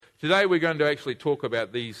Today we're going to actually talk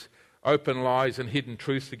about these open lies and hidden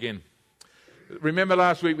truths again. Remember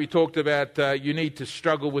last week we talked about you need to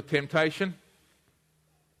struggle with temptation.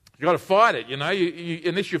 You've got to fight it,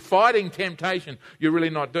 unless you're fighting temptation, you're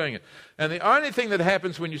really not doing it. And the only thing that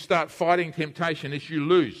happens when you start fighting temptation is you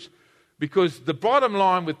lose. Because the bottom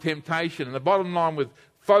line with temptation and the bottom line with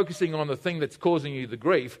focusing on the thing that's causing you the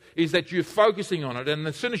grief is that you're focusing on it, and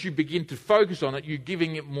as soon as you begin to focus on it, you're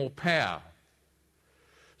giving it more power.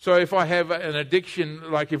 So if I have an addiction,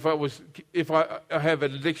 like if I have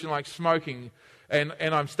an addiction like smoking, and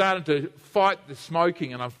I'm starting to fight the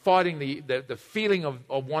smoking, and I'm fighting the feeling of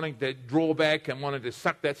wanting to draw back and wanting to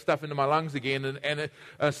suck that stuff into my lungs again,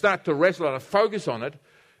 and start to wrestle and focus on it,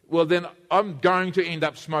 well then I'm going to end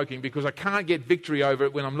up smoking because I can't get victory over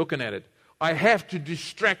it when I'm looking at it. I have to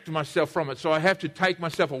distract myself from it. So I have to take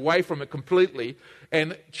myself away from it completely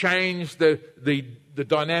and change the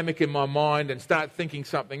dynamic in my mind and start thinking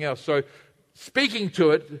something else. So speaking to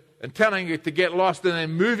it and telling it to get lost and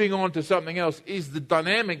then moving on to something else is the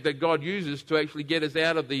dynamic that God uses to actually get us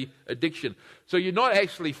out of the addiction. So you're not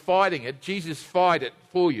actually fighting it. Jesus fight it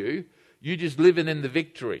for you. You're just living in the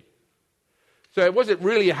victory. So was it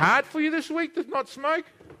really hard for you this week to not smoke?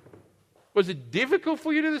 Was it difficult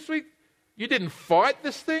for you this week? You didn't fight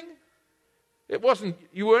this thing.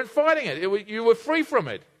 You weren't fighting it. You were free from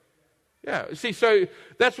it. Yeah, see, so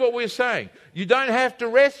that's what we're saying. You don't have to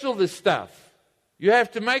wrestle this stuff. You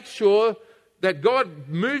have to make sure that God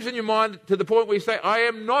moves in your mind to the point where you say, I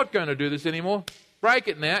am not going to do this anymore. Break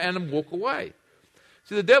it now and then walk away.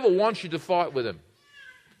 See, the devil wants you to fight with him.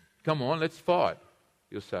 Come on, let's fight,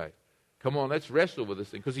 you'll say. Come on, let's wrestle with this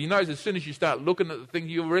thing. Because he knows as soon as you start looking at the thing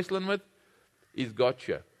you're wrestling with, he's got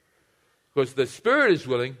you. Because the spirit is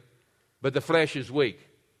willing, but the flesh is weak.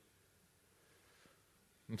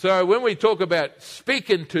 And so when we talk about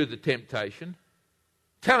speaking to the temptation,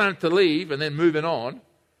 telling it to leave and then moving on,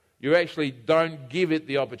 you actually don't give it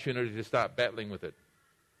the opportunity to start battling with it.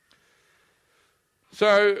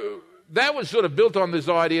 So that was sort of built on this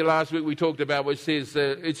idea last week we talked about, which says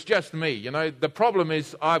it's just me. The problem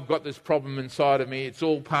is I've got this problem inside of me. It's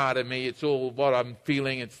all part of me. It's all what I'm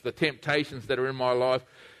feeling. It's the temptations that are in my life.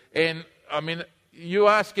 And you're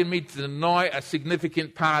asking me to deny a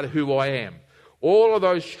significant part of who I am. All of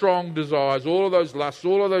those strong desires, all of those lusts,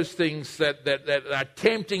 all of those things that are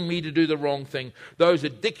tempting me to do the wrong thing, those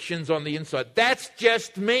addictions on the inside, that's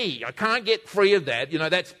just me. I can't get free of that.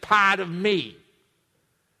 That's part of me.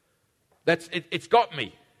 It's got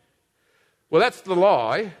me. Well, that's the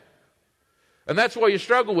lie. And that's why you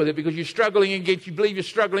struggle with it, because you believe you're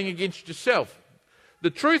struggling against yourself. The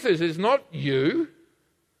truth is, it's not you.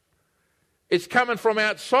 It's coming from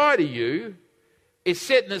outside of you. It's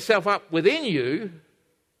setting itself up within you.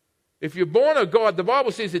 If you're born of God, the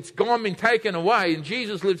Bible says it's gone, been taken away, and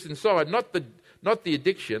Jesus lives inside, not the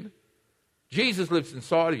addiction. Jesus lives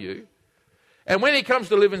inside of you. And when he comes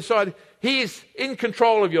to live inside, he is in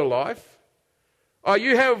control of your life.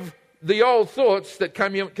 You have the old thoughts that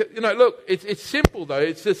come here. Look, it's simple though.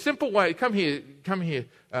 It's a simple way. Come here,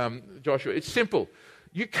 Joshua. It's simple.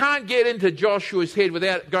 You can't get into Joshua's head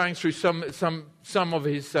without going through some of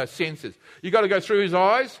his senses. You've got to go through his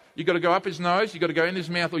eyes, you've got to go up his nose, you've got to go in his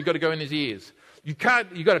mouth, or you've got to go in his ears. You've got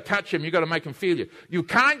to touch him, you've got to make him feel you. You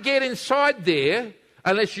can't get inside there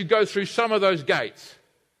unless you go through some of those gates.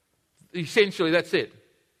 Essentially, that's it.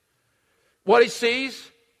 What he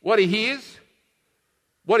sees, what he hears,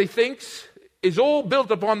 what he thinks is all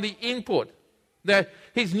built upon the input. Now,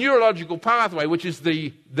 his neurological pathway, which is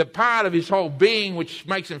the part of his whole being which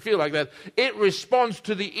makes him feel like that, it responds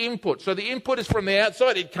to the input. So the input is from the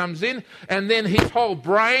outside, it comes in, and then his whole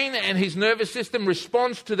brain and his nervous system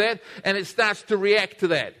responds to that, and it starts to react to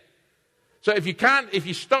that. So if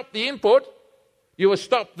you stop the input, you will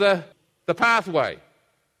stop the pathway.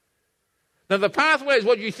 Now the pathway is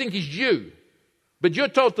what you think is you, but you're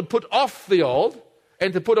told to put off the old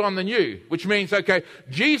and to put on the new, which means, okay,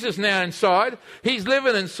 Jesus now inside, he's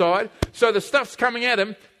living inside, so the stuff's coming at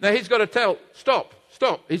him. Now he's got to tell, stop.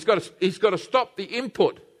 He's got to stop the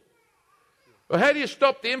input. Well, how do you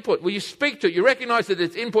stop the input? Well, you speak to it. You recognize that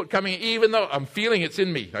it's input coming, even though I'm feeling it's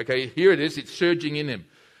in me. Okay, here it is. It's surging in him.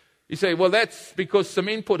 You say, well, that's because some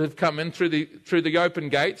input have come in through the open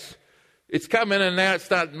gates. It's come in and now it's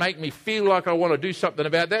starting to make me feel like I want to do something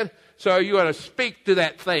about that. So you got to speak to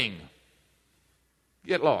that thing.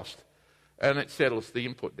 Get lost. And it settles the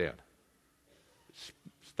input down. It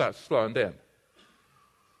starts slowing down.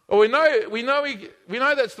 Well, we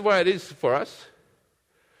know that's the way it is for us.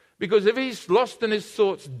 Because if he's lost in his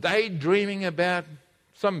thoughts, daydreaming about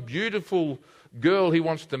some beautiful girl he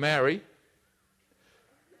wants to marry,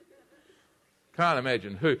 Can't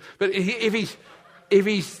imagine who. But if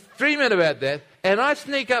he's dreaming about that, and I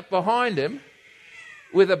sneak up behind him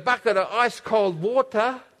with a bucket of ice-cold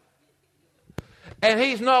water, and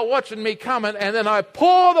he's not watching me coming, and then I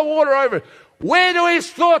pour the water over him, where do his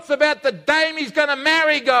thoughts about the dame he's going to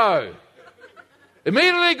marry go?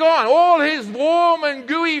 Immediately gone. All his warm and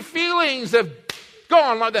gooey feelings have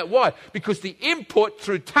gone like that. Why? Because the input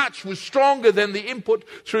through touch was stronger than the input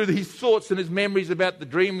through his thoughts and his memories about the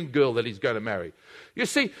dream girl that he's going to marry. You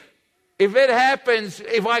see, if it happens,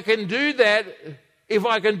 if I can do that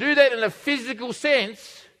in a physical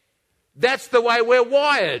sense, that's the way we're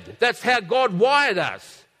wired. That's how God wired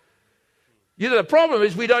us. You know, the problem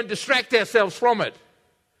is we don't distract ourselves from it.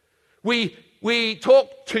 We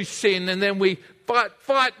talk to sin, and then we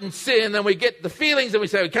fight and sin, and then we get the feelings, and we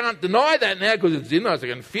say, we can't deny that now because it's in us. I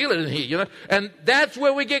can feel it in here, you know. And that's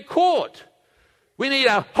where we get caught. We need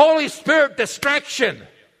a Holy Spirit distraction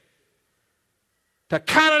to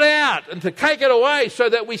cut it out and to take it away so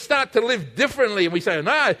that we start to live differently. And we say,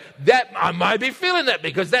 no, that I might be feeling that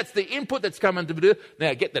because that's the input that's coming to do.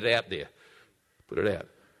 Now get that out there. Put it out.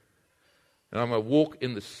 And I'm going to walk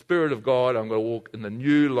in the Spirit of God. I'm going to walk in the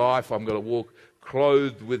new life. I'm going to walk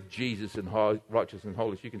clothed with Jesus in righteousness and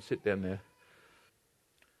holiness. You can sit down there.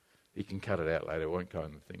 You can cut it out later. It won't go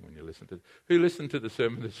in the thing when you listen to it. Who listened to the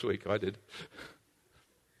sermon this week? I did.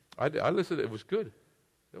 I listened. It was good.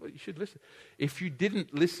 You should listen. If you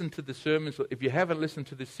didn't listen to the sermons, if you haven't listened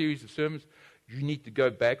to this series of sermons, you need to go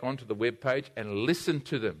back onto the webpage and listen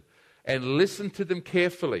to them. And listen to them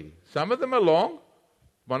carefully. Some of them are long.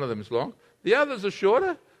 One of them is long. The others are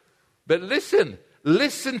shorter. But listen.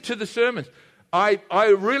 Listen to the sermons. I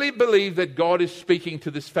really believe that God is speaking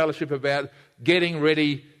to this fellowship about getting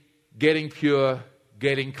ready, getting pure,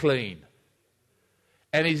 getting clean.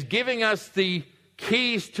 And He's giving us the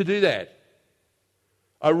keys to do that.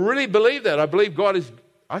 I really believe that. I believe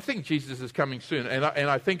I think Jesus is coming soon. And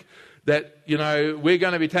I think that, you know, we're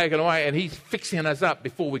going to be taken away and He's fixing us up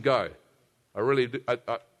before we go. I really do.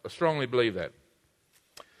 I strongly believe that.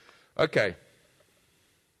 Okay.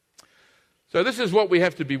 So this is what we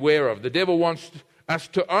have to beware of. The devil wants us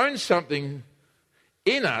to own something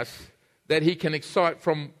in us that he can excite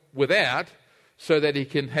from without so that he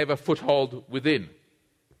can have a foothold within.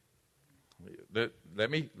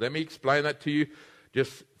 Let me explain that to you.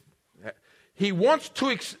 He wants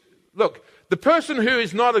to... Look, the person who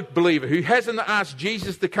is not a believer, who hasn't asked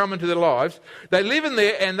Jesus to come into their lives, they live in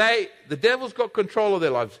there and the devil's got control of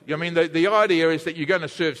their lives. I mean, the idea is that you're going to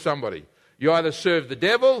serve somebody. You either serve the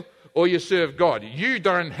devil or you serve God.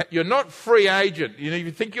 You're not free agent. You know, if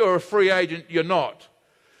you think you're a free agent, you're not.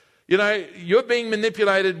 You know, you're being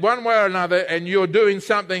manipulated one way or another and you're doing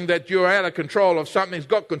something that you're out of control of. Something's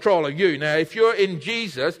got control of you. Now, if you're in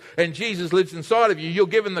Jesus and Jesus lives inside of you, you're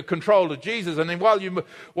given the control to Jesus. And then while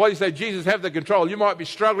you say, Jesus, have the control, you might be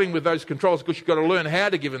struggling with those controls because you've got to learn how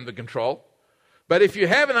to give him the control. But if you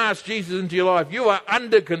haven't asked Jesus into your life, you are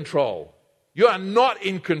under control. You are not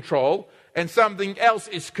in control and something else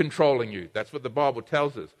is controlling you. That's what the Bible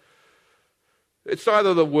tells us. It's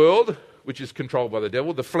either the world, which is controlled by the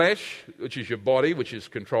devil, the flesh, which is your body, which is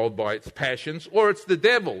controlled by its passions, or it's the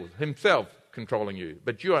devil himself controlling you.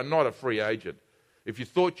 But you are not a free agent. If you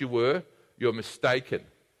thought you were, you're mistaken.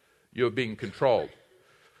 You're being controlled.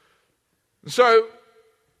 So,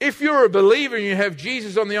 if you're a believer and you have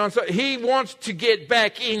Jesus on the inside, he wants to get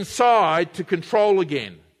back inside to control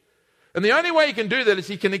again. And the only way he can do that is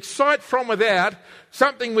he can excite from without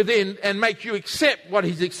something within and make you accept what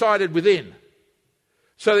he's excited within.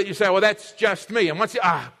 So that you say, well, that's just me. And once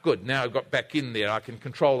good, now I've got back in there, I can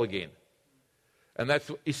control again. And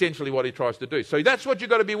that's essentially what he tries to do. So that's what you've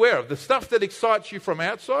got to be aware of. The stuff that excites you from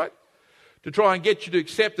outside, to try and get you to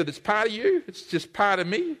accept that it's part of you, it's just part of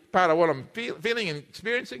me, part of what I'm feeling and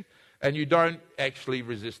experiencing, and you don't actually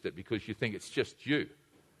resist it because you think it's just you.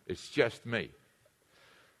 It's just me.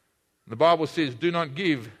 The Bible says, do not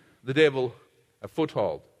give the devil a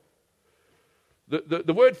foothold.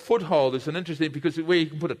 The word foothold is an interesting because where you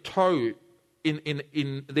can put a toe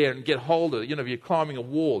in there and get hold of it. You know, if you're climbing a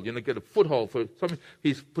wall, you know, get a foothold for something.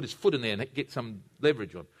 He's put his foot in there and get some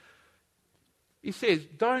leverage on. He says,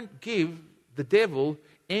 don't give the devil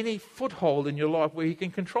any foothold in your life where he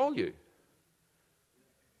can control you.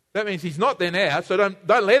 That means he's not there now, so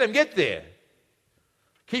don't let him get there.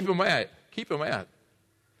 Keep him out. Keep him out.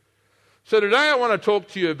 So today I want to talk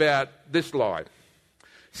to you about this lie.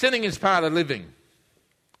 Sinning is part of living.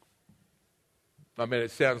 I mean,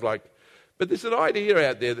 it sounds like... But there's an idea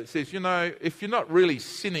out there that says, you know, if you're not really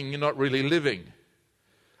sinning, you're not really living.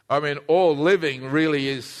 I mean, all living really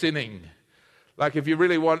is sinning. Like if you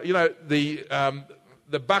really want... You know, the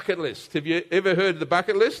the bucket list. Have you ever heard of the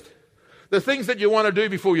bucket list? The things that you want to do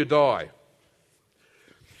before you die.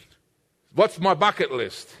 What's my bucket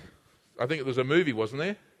list? I think it was a movie, wasn't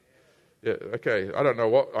there? Yeah, okay. I don't know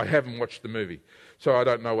what. I haven't watched the movie, so I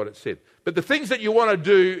don't know what it said. But the things that you want to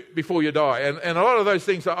do before you die, and a lot of those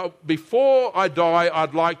things are, before I die,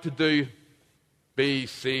 I'd like to do B,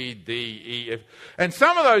 C, D, E, F. And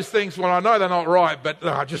some of those things, well, I know they're not right, but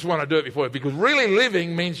I just want to do it before, because really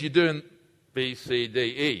living means you're doing B, C, D,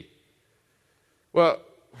 E. Well,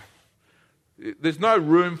 there's no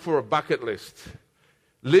room for a bucket list.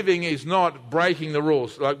 Living is not breaking the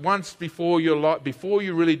rules. Like once before you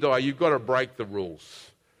really die, you've got to break the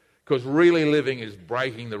rules. Because really living is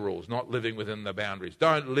breaking the rules, not living within the boundaries.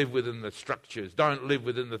 Don't live within the structures. Don't live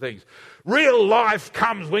within the things. Real life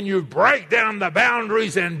comes when you break down the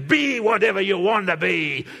boundaries and be whatever you want to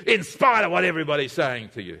be, in spite of what everybody's saying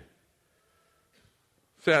to you.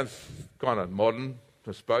 Sounds kind of modern,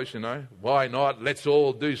 I suppose, you know. Why not? Let's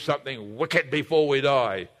all do something wicked before we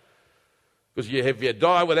die. Because if you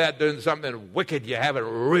die without doing something wicked, you haven't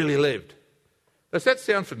really lived. Does that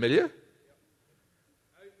sound familiar?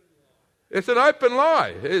 It's an open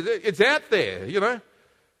lie. It's out there, you know.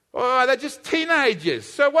 Oh, they're just teenagers.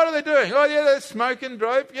 So what are they doing? Oh, yeah, they're smoking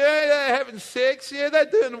dope. Yeah, they're having sex. Yeah, they're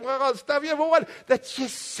doing wild stuff. Yeah, but what? They're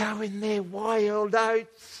just sowing their wild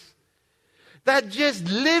oats. They're just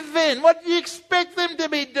living. What do you expect them to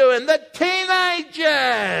be doing? They're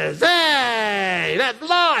teenagers. Hey, that's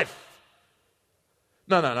life.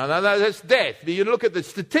 No, that's death. You look at the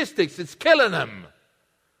statistics, it's killing them.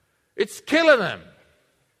 It's killing them.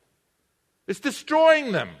 It's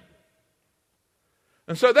destroying them.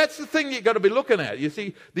 And so that's the thing you've got to be looking at. You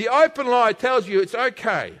see, the open lie tells you it's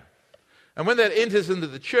okay. And when that enters into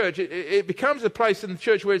the church, it becomes a place in the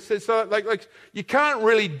church where it says, like you can't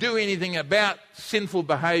really do anything about sinful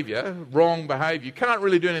behaviour, wrong behaviour. You can't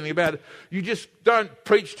really do anything about it. You just don't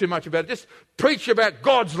preach too much about it. Just preach about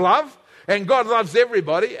God's love. And God loves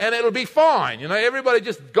everybody, and it'll be fine. You know, everybody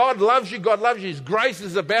God loves you, His grace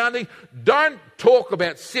is abounding. Don't talk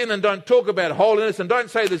about sin and don't talk about holiness and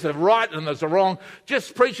don't say there's a right and there's a wrong.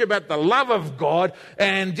 Just preach about the love of God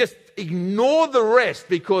and just ignore the rest,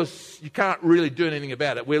 because you can't really do anything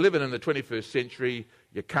about it. We're living in the 21st century.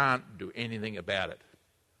 You can't do anything about it.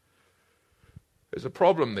 There's a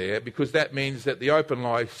problem there, because that means that the open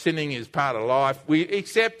lie, sinning is part of life. We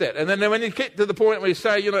accept that. And then when you get to the point where you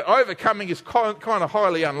say, you know, overcoming is kind of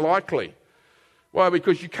highly unlikely. Why?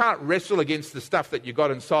 Because you can't wrestle against the stuff that you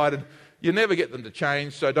got inside, and you never get them to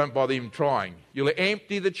change, so don't bother even trying. You'll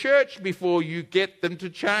empty the church before you get them to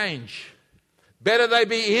change. Better they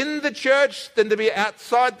be in the church than to be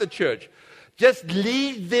outside the church. Just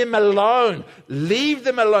leave them alone. Leave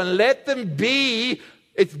them alone. Let them be.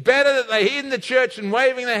 It's better that they're in the church and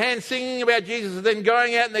waving their hands, singing about Jesus, and then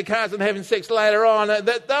going out in their cars and having sex later on.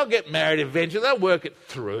 They'll get married eventually. They'll work it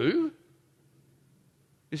through.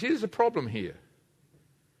 You see, there's a problem here.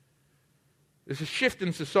 There's a shift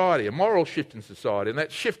in society, a moral shift in society, and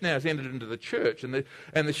that shift now has entered into the church. And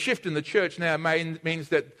the shift in the church now means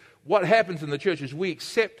that what happens in the church is we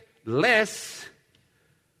accept less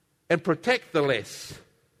and protect the less.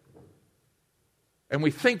 And we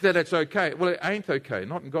think that it's okay. Well, it ain't okay.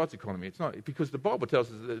 Not in God's economy. It's not. Because the Bible tells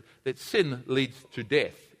us that sin leads to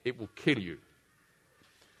death. It will kill you.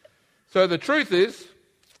 So the truth is,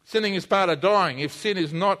 sinning is part of dying. If sin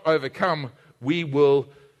is not overcome, we will,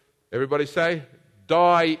 everybody say,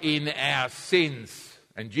 die in our sins.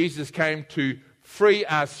 And Jesus came to free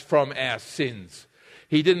us from our sins.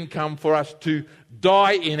 He didn't come for us to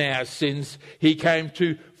die in our sins. He came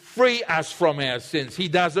to free us from our sins. He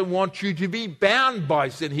doesn't want you to be bound by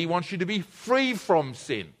sin. He wants you to be free from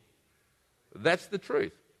sin. That's the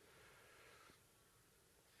truth.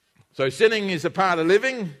 So sinning is a part of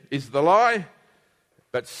living, is the lie,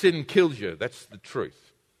 but sin kills you. That's the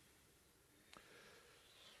truth.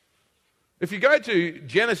 If you go to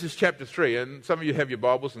Genesis chapter 3, and some of you have your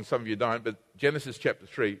Bibles and some of you don't, but Genesis chapter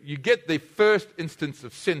 3, you get the first instance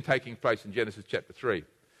of sin taking place in Genesis chapter 3.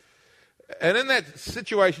 And in that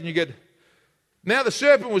situation you get, now the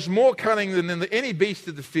serpent was more cunning than any beast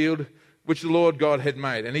of the field which the Lord God had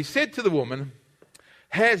made. And he said to the woman,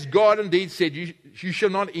 has God indeed said, you shall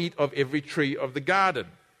not eat of every tree of the garden?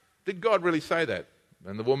 Did God really say that?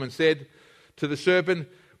 And the woman said to the serpent,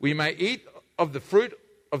 we may eat of the fruit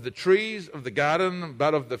of the trees of the garden,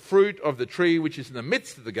 but of the fruit of the tree which is in the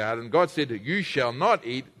midst of the garden, God said, you shall not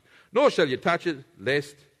eat, nor shall you touch it,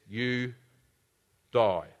 lest you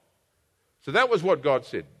die. So that was what God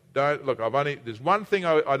said. There's one thing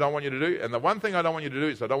I don't want you to do, and the one thing I don't want you to do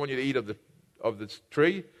is I don't want you to eat of the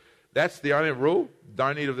tree. That's the only rule.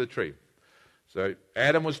 Don't eat of the tree. So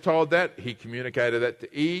Adam was told that. He communicated that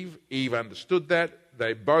to Eve. Eve understood that.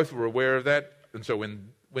 They both were aware of that. And so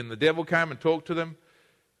when the devil came and talked to them,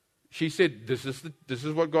 she said, this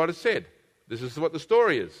is what God has said. This is what the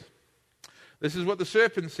story is. This is what the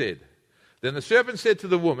serpent said. Then the serpent said to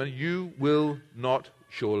the woman, you will not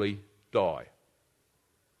surely die.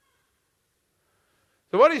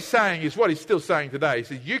 So what he's saying is what he's still saying today. He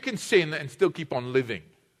says, you can sin and still keep on living.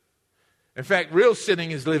 In fact, real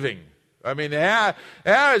sinning is living. I mean, how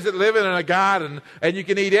is it living in a garden and you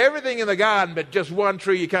can eat everything in the garden but just one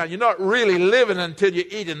tree you can't? You're not really living until you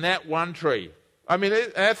eat in that one tree. I mean,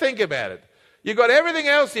 think about it. You've got everything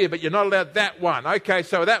else here, but you're not allowed that one. Okay,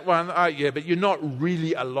 so that one, yeah, but you're not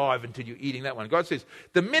really alive until you're eating that one. God says,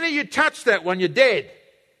 the minute you touch that one, you're dead.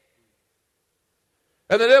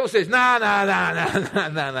 And the devil says,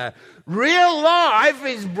 no. Real life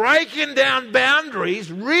is breaking down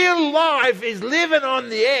boundaries. Real life is living on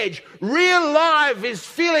the edge. Real life is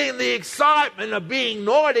feeling the excitement of being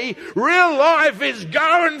naughty. Real life is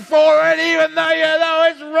going for it even though you know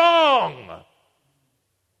it's wrong.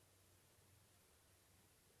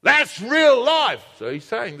 That's real life. So he's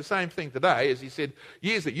saying the same thing today as he said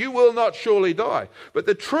years ago. You will not surely die. But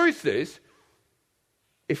the truth is,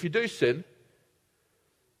 if you do sin,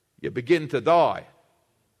 you begin to die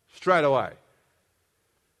straight away.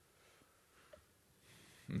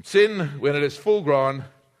 And sin, when it is full grown,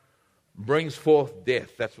 brings forth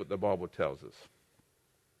death. That's what the Bible tells us.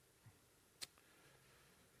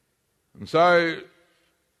 And so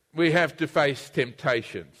we have to face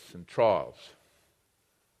temptations and trials.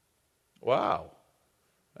 Wow,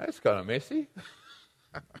 that's kind of messy.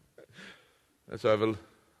 That's over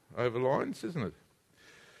lines, isn't it?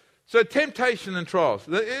 So temptation and trials.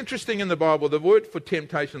 Interesting in the Bible, the word for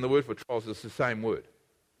temptation and the word for trials is the same word.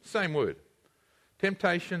 Same word.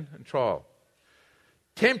 Temptation and trial.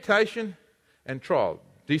 Temptation and trial.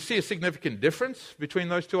 Do you see a significant difference between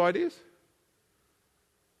those two ideas?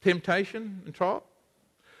 Temptation and trial?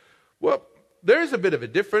 Well, there is a bit of a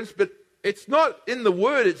difference, but it's not in the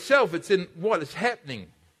word itself, it's in what is happening.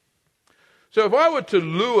 So if I were to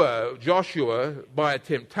lure Joshua by a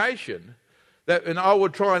temptation, and I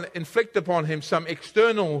would try and inflict upon him some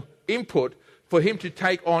external input for him to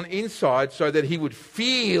take on inside so that he would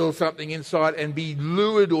feel something inside and be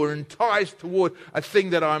lured or enticed toward a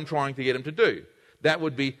thing that I'm trying to get him to do. That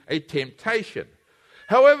would be a temptation.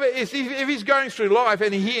 However, if he's going through life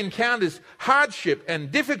and he encounters hardship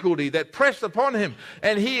and difficulty that press upon him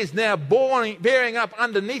and he is now bearing up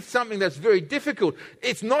underneath something that's very difficult,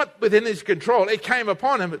 it's not within his control. It came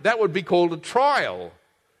upon him. That would be called a trial.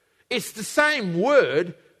 It's the same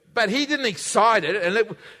word, but he didn't excite it.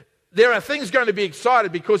 And there are things going to be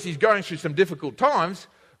excited because he's going through some difficult times,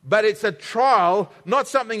 but it's a trial, not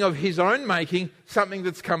something of his own making, something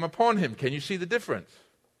that's come upon him. Can you see the difference?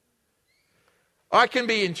 I can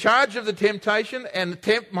be in charge of the temptation and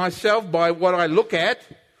tempt myself by what I look at,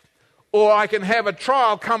 or I can have a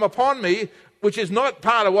trial come upon me, which is not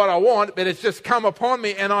part of what I want, but it's just come upon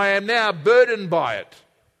me and I am now burdened by it.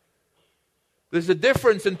 There's a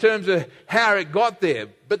difference in terms of how it got there,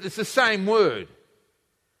 but it's the same word.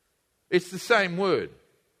 It's the same word.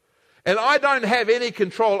 And I don't have any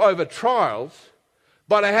control over trials,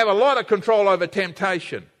 but I have a lot of control over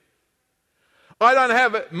temptation. I don't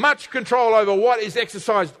have much control over what is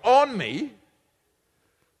exercised on me,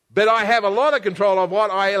 but I have a lot of control of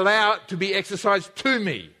what I allow to be exercised to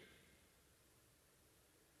me.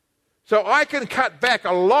 So I can cut back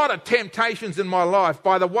a lot of temptations in my life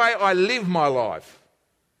by the way I live my life.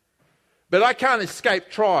 But I can't escape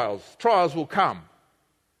trials. Trials will come.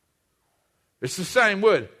 It's the same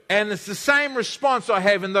word. And it's the same response I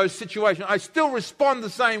have in those situations. I still respond the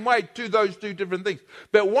same way to those two different things.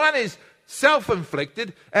 But one is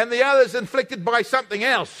self-inflicted and the other is inflicted by something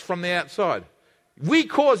else from the outside. We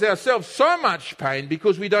cause ourselves so much pain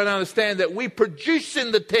because we don't understand that we produce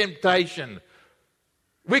in the temptation.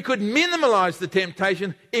 We could minimize the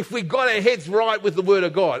temptation if we got our heads right with the Word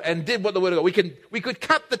of God and did what the Word of God. We could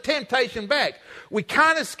cut the temptation back. We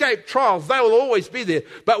can't escape trials. They will always be there.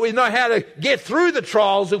 But we know how to get through the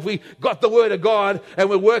trials if we got the Word of God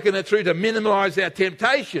and we're working it through to minimize our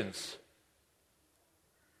temptations.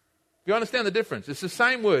 You understand the difference? It's the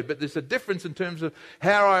same word, but there's a difference in terms of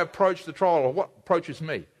how I approach the trial or what approaches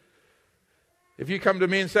me. If you come to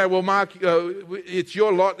me and say, well, Mark, it's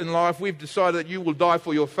your lot in life. We've decided that you will die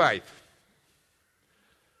for your faith.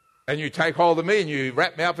 And you take hold of me and you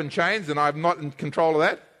wrap me up in chains and I'm not in control of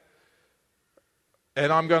that.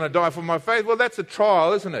 And I'm going to die for my faith. Well, that's a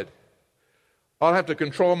trial, isn't it? I'll have to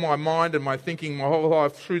control my mind and my thinking my whole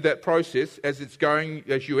life through that process as it's going,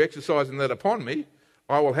 as you exercising that upon me.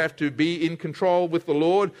 I will have to be in control with the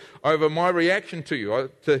Lord over my reaction to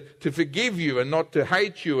you, to forgive you and not to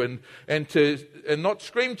hate you and not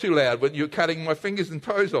scream too loud when you're cutting my fingers and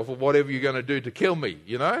toes off or whatever you're going to do to kill me,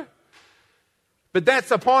 you know. But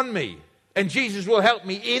that's upon me, and Jesus will help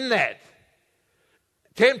me in that.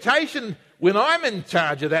 Temptation, when I'm in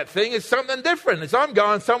charge of that thing, is something different. It's I'm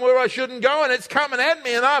going somewhere I shouldn't go, and it's coming at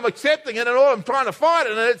me, and I'm accepting it, and I'm trying to fight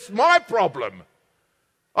it, and it's my problem.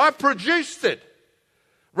 I've produced it,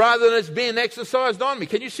 rather than it's being exercised on me.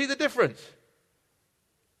 Can you see the difference?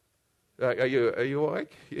 Are you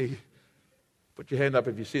awake? Put your hand up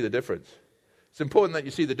if you see the difference. It's important that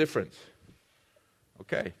you see the difference.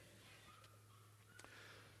 Okay.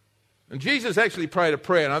 And Jesus actually prayed a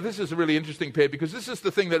prayer. Now, this is a really interesting prayer because this is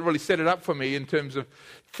the thing that really set it up for me in terms of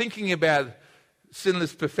thinking about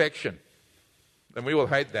sinless perfection. And we all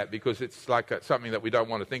hate that because it's like something that we don't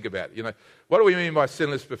want to think about. You know, what do we mean by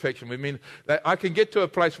sinless perfection? We mean that I can get to a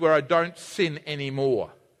place where I don't sin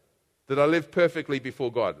anymore, that I live perfectly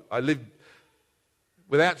before God. I live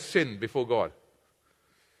without sin before God.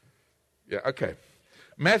 Yeah, okay.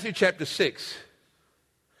 Matthew chapter 6.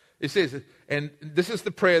 It says, and this is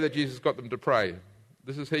the prayer that Jesus got them to pray.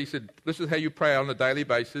 This is he said, this is how you pray on a daily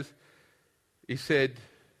basis. He said,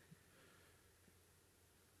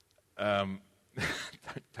 don't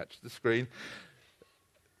touch the screen.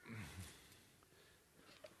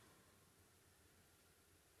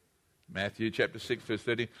 Matthew chapter 6, verse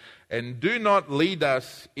 13. And do not lead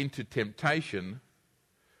us into temptation,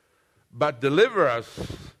 but deliver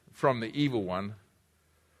us from the evil one.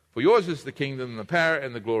 For yours is the kingdom, and the power,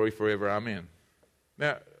 and the glory forever. Amen.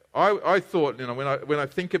 Now, I thought, you know, when I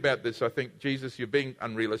think about this, I think, Jesus, you're being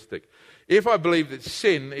unrealistic. If I believe that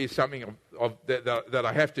sin is something that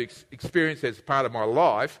I have to experience as part of my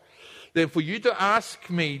life, then for you to ask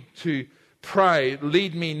me to pray,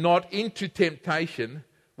 lead me not into temptation,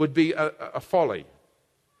 would be a folly.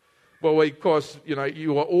 Well, of course, you know,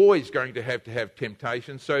 you are always going to have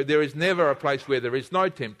temptation, so there is never a place where there is no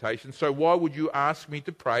temptation. So why would you ask me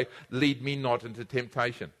to pray, lead me not into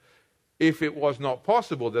temptation, if it was not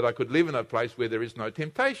possible that I could live in a place where there is no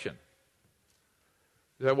temptation?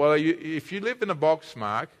 So, well, if you live in a box,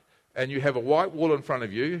 Mark, and you have a white wall in front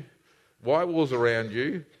of you, white walls around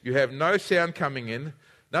you, you have no sound coming in,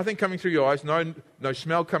 nothing coming through your eyes, no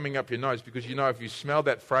smell coming up your nose, because you know if you smell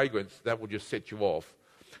that fragrance, that will just set you off.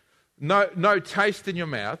 No taste in your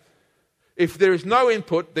mouth. If there is no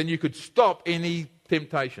input, then you could stop any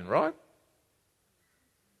temptation, right?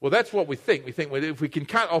 Well, that's what we think. We think, well, if we can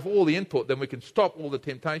cut off all the input, then we can stop all the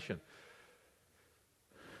temptation.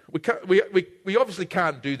 We obviously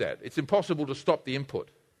can't do that. It's impossible to stop the input.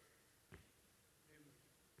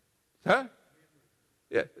 Huh?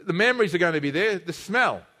 Yeah, the memories are going to be there. The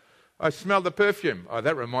smell. I smell the perfume. Oh,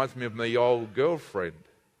 that reminds me of my old girlfriend.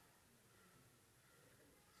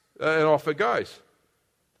 And off it goes.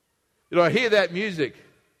 You know, I hear that music.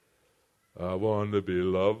 I want to be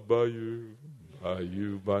loved by you. By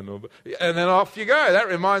you, by nobody. And then off you go. That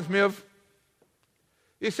reminds me of...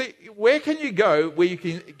 You see, where can you go where you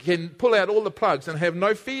can pull out all the plugs and have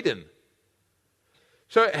no feed in?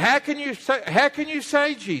 So how can you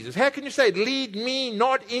say, Jesus? How can you say, lead me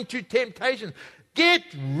not into temptation? Get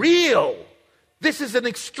real. This is an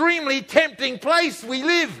extremely tempting place we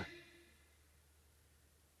live.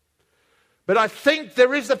 But I think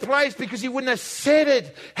there is a place, because he wouldn't have said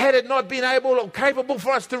it had it not been able or capable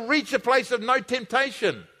for us to reach a place of no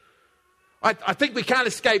temptation. I think we can't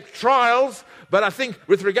escape trials, but I think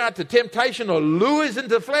with regard to temptation or lures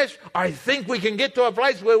into flesh, I think we can get to a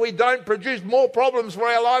place where we don't produce more problems for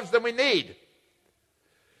our lives than we need.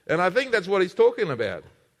 And I think that's what he's talking about.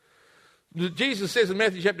 Jesus says in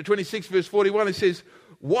Matthew chapter 26, verse 41, he says,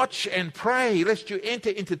 watch and pray lest you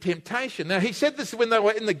enter into temptation. Now, he said this when they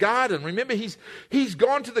were in the garden. Remember, he's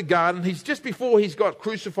gone to the garden. He's just before he's got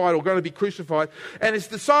crucified or going to be crucified. And his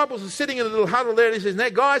disciples are sitting in a little huddle there. And he says, now,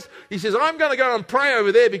 guys, he says, I'm going to go and pray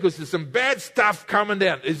over there because there's some bad stuff coming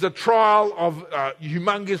down. There's a trial of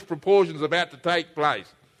humongous proportions about to take place.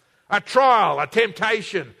 A trial, a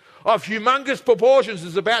temptation of humongous proportions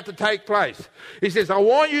is about to take place. He says, I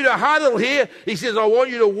want you to huddle here. He says, I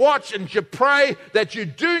want you to watch and to pray that you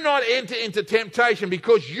do not enter into temptation,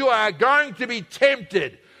 because you are going to be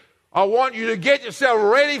tempted. I want you to get yourself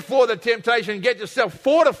ready for the temptation and get yourself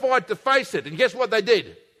fortified to face it. And guess what they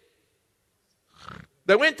did?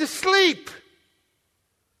 They went to sleep.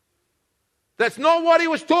 That's not what he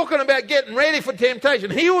was talking about, getting ready for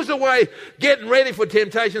temptation. He was away getting ready for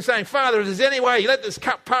temptation, saying, Father, if there's any way, let this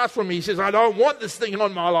cup pass from me. He says, I don't want this thing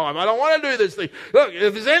on my life. I don't want to do this thing. Look,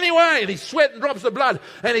 if there's any way, and he's sweating drops of blood,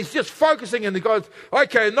 and he's just focusing, and he goes,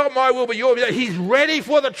 okay, not my will, but your will. He's ready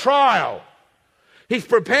for the trial. He's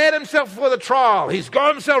prepared himself for the trial. He's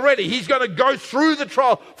got himself ready. He's going to go through the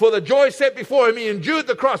trial for the joy set before him. He endured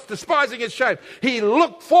the cross, despising its shame. He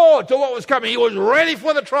looked forward to what was coming. He was ready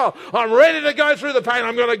for the trial. I'm ready to go through the pain.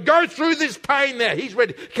 I'm going to go through this pain now. He's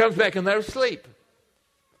ready. He comes back and they're asleep.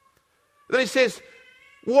 Then he says,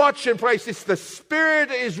 watch and pray. He says, the spirit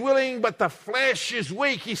is willing, but the flesh is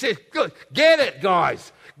weak. He says, good, get it,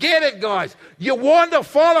 guys. Get it, guys. You want to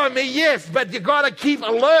follow me, yes, but you got to keep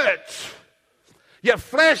alert. Your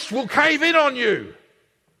flesh will cave in on you.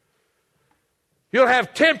 You'll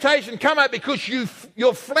have temptation come up because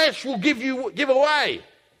your flesh will give away.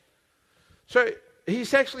 So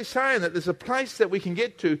he's actually saying that there's a place that we can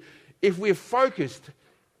get to if we're focused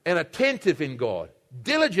and attentive in God,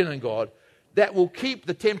 diligent in God, that will keep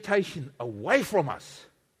the temptation away from us.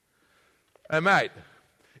 Hey, mate,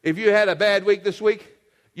 if you had a bad week this week,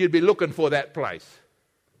 you'd be looking for that place.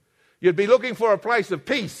 You'd be looking for a place of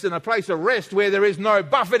peace and a place of rest where there is no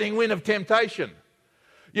buffeting wind of temptation.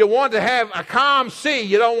 You want to have a calm sea.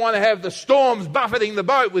 You don't want to have the storms buffeting the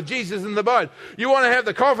boat with Jesus in the boat. You want to have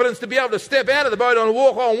the confidence to be able to step out of the boat and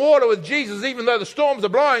walk on water with Jesus even though the storms are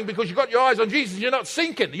blowing because you've got your eyes on Jesus and you're not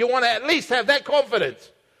sinking. You want to at least have that confidence.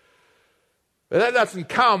 But that doesn't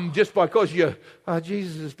come just because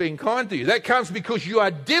Jesus is being kind to you. That comes because you are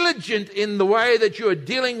diligent in the way that you are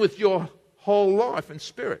dealing with your whole life and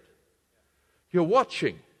spirit. You're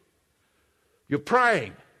watching. You're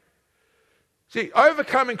praying. See,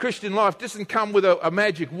 overcoming Christian life doesn't come with a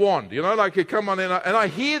magic wand. You know, like you come on and I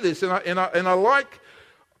hear this and I like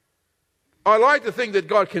to think that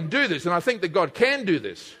God can do this, and I think that God can do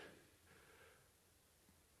this.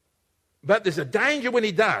 But there's a danger when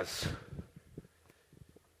he does.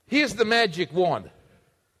 Here's the magic wand.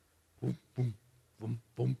 Boom, boom, boom,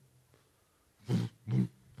 boom, boom, boom,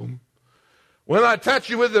 boom. When I touch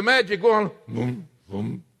you with the magic wand, boom,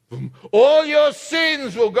 boom, boom, all your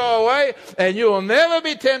sins will go away and you will never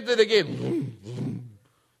be tempted again. Boom, boom,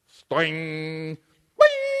 sting,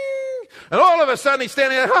 bing. And all of a sudden he's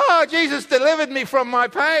standing there, Jesus delivered me from my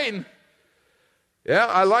pain. Yeah,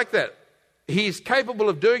 I like that. He's capable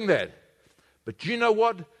of doing that. But you know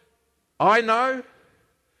what? I know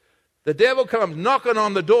the devil comes knocking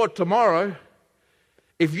on the door tomorrow.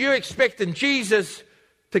 If you're expecting Jesus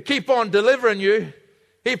to keep on delivering you,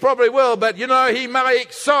 he probably will, but he may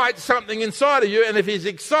excite something inside of you, and if he's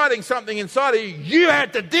exciting something inside of you, you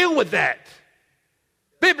have to deal with that.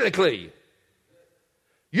 Biblically.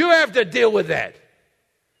 You have to deal with that.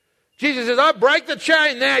 Jesus says, I break the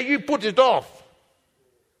chain, now you put it off.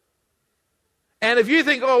 And if you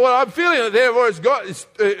think, I'm feeling it there, or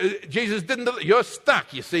Jesus didn't, you're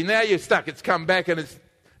stuck, you see, now you're stuck. It's come back and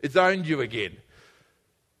it's owned you again.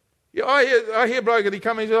 Yeah, I hear bloke and he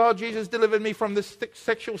comes and he says, Jesus delivered me from this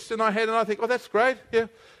sexual sin I had. And I think, that's great. Yeah.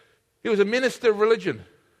 He was a minister of religion.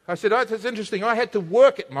 I said, that's interesting. I had to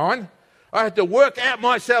work at mine. I had to work out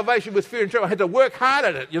my salvation with fear and trembling. I had to work hard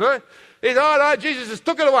at it, He said, no, Jesus just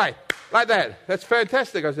took it away. Like that. That's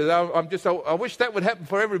fantastic. I said, I wish that would happen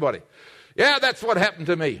for everybody. Yeah, that's what happened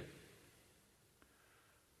to me.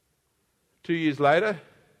 2 years later,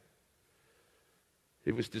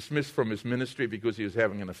 he was dismissed from his ministry because he was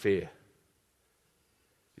having an affair.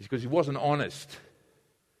 It's because he wasn't honest.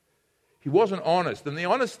 He wasn't honest. And the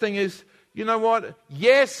honest thing is, you know what?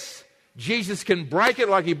 Yes, Jesus can break it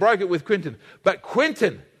like he broke it with Quentin. But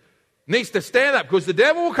Quentin needs to stand up because the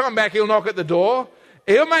devil will come back, he'll knock at the door.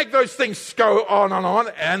 He'll make those things go on and on.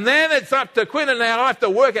 And then it's up to Quentin now. I have to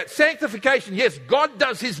work at sanctification. Yes, God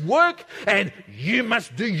does his work and you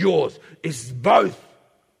must do yours. It's both.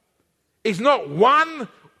 It's not one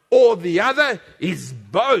or the other, it's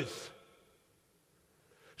both.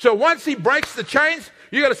 So once he breaks the chains,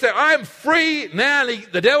 you got to say, I am free now. And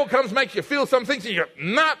the devil comes, makes you feel some things, and you go,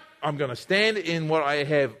 no, I'm going to stand in what I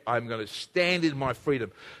have. I'm going to stand in my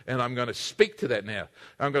freedom, and I'm going to speak to that now.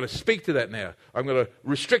 I'm going to speak to that now. I'm going to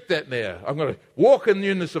restrict that now. I'm going to walk in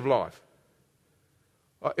newness of life.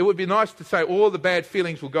 It would be nice to say all the bad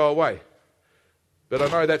feelings will go away, but I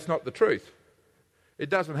know that's not the truth. It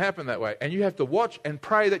doesn't happen that way. And you have to watch and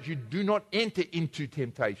pray that you do not enter into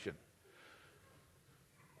temptation.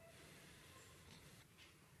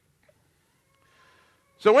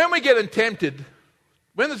 So when we get tempted,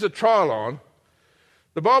 when there's a trial on,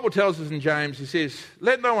 the Bible tells us in James, he says,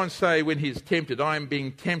 let no one say when he's tempted, I am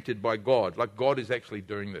being tempted by God, like God is actually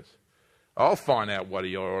doing this. I'll find out what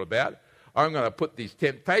you're all about. I'm going to put these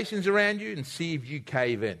temptations around you and see if you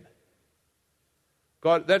cave in.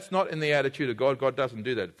 God, that's not in the attitude of God. God doesn't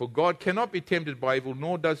do that. For God cannot be tempted by evil,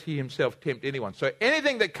 nor does he himself tempt anyone. So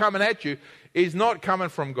anything that's coming at you is not coming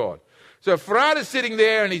from God. So Farad is sitting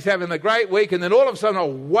there and he's having a great week, and then all of a sudden a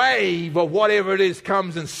wave of whatever it is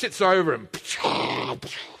comes and sits over him.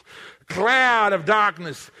 Cloud of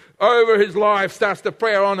darkness over his life starts to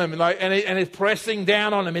press on him, and it's pressing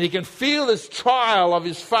down on him, and he can feel this trial of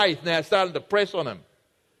his faith now starting to press on him.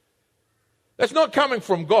 That's not coming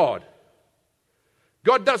from God.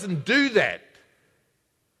 God doesn't do that.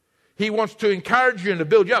 He wants to encourage you and to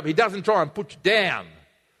build you up. He doesn't try and put you down.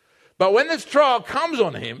 But when this trial comes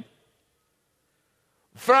on him,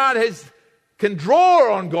 Farad can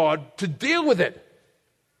draw on God to deal with it.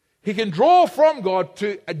 He can draw from God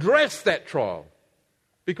to address that trial.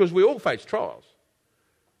 Because we all face trials.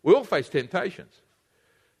 We all face temptations.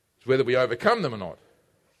 It's whether we overcome them or not.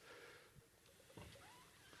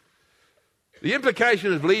 The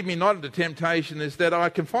implication of lead me not into temptation is that I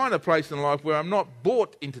can find a place in life where I'm not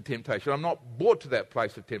brought into temptation. I'm not brought to that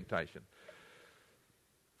place of temptation.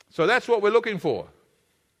 So that's what we're looking for.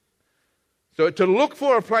 So to look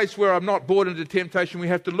for a place where I'm not brought into temptation, we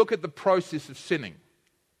have to look at the process of sinning.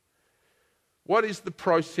 What is the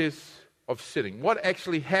process of sinning? What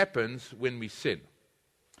actually happens when we sin?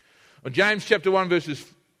 On James chapter 1 verses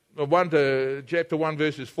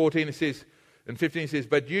 14 it says, and 15 says,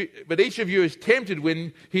 but each of you is tempted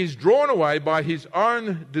when he is drawn away by his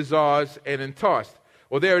own desires and enticed.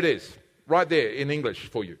 Well, there it is, right there in English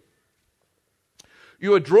for you.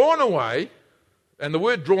 You are drawn away, and the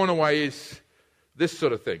word drawn away is this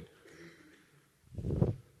sort of thing.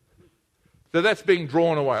 So that's being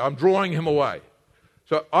drawn away. I'm drawing him away.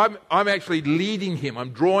 So I'm actually leading him.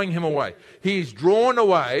 I'm drawing him away. He is drawn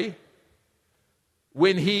away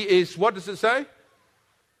when he is, what does it say?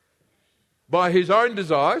 By his own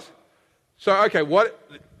desires. So, okay, what?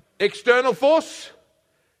 External force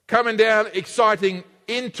coming down, exciting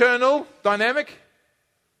internal dynamic.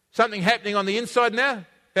 Something happening on the inside now.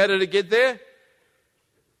 How did it get there?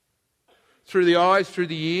 Through the eyes, through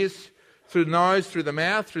the ears, through the nose, through the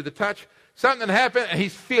mouth, through the touch. Something happened and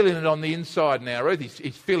he's feeling it on the inside now, right?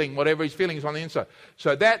 He's feeling whatever he's feeling is on the inside.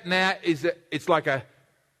 So that now is, it's like I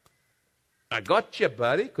got you,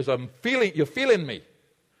 buddy, because you're feeling me.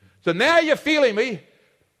 So now you're feeling me.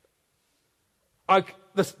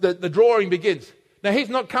 The drawing begins. Now he's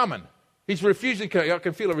not coming. He's refusing to come. I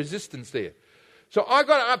can feel a resistance there. So I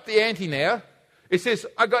got to up the ante now. It says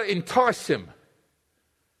I got to entice him.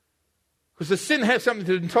 Because the sin has something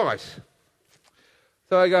to entice.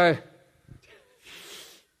 So I go,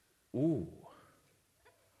 ooh.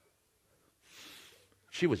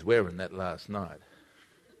 She was wearing that last night.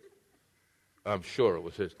 I'm sure it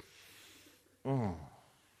was his. Oh.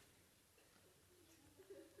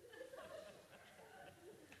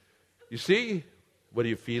 You see? What are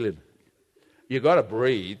you feeling? You got to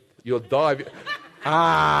breathe. You'll die.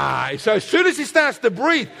 So as soon as he starts to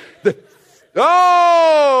breathe,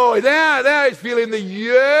 now he's feeling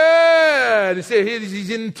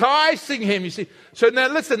he's enticing him, you see. So now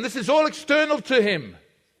listen, this is all external to him.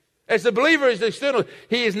 As the believer is external,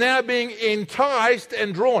 he is now being enticed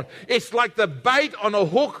and drawn. It's like the bait on a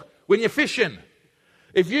hook when you're fishing.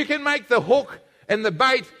 If you can make the hook and the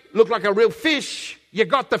bait look like a real fish, you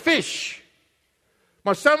got the fish.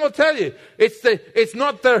 My son will tell you, it's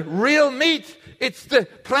not the real meat, it's the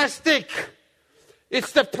plastic.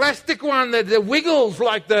 It's the plastic one that wiggles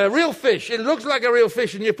like the real fish. It looks like a real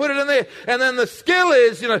fish, and you put it in there, and then the skill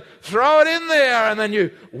is, throw it in there, and then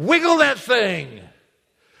you wiggle that thing.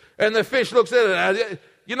 And the fish looks at it.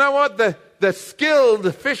 You know what? The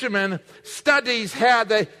skilled fisherman studies how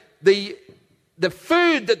the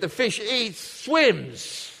food that the fish eats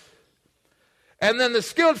swims. And then the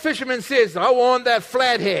skilled fisherman says, I want that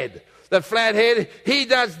flathead. The flathead, he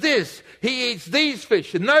does this. He eats these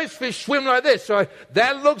fish. And those fish swim like this. So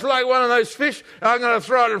that looks like one of those fish. I'm going to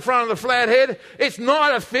throw it in front of the flathead. It's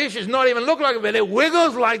not a fish. It's not even look like it. But it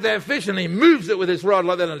wiggles like that fish. And he moves it with his rod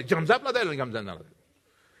like that. And it jumps up like that. And it comes down like that.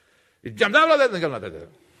 It jumps up like that. And it comes like that.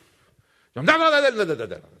 Jumps up like that.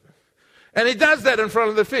 And that. And he does that in front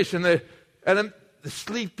of the fish. And the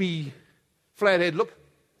sleepy flathead, look.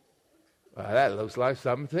 Well, that looks like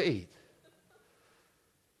something to eat.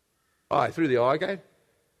 I threw the eye again.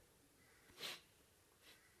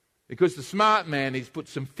 Because the smart man, he's put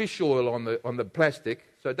some fish oil on the plastic,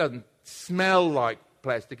 so it doesn't smell like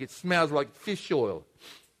plastic. It smells like fish oil.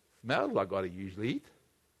 Smells like what I usually eat.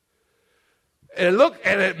 And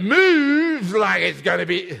it moves like it's going to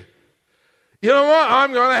be. You know what?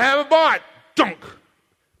 I'm going to have a bite. Dunk.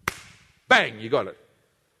 Bang, you got it.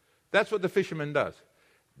 That's what the fisherman does.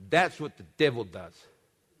 That's what the devil does.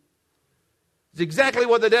 It's exactly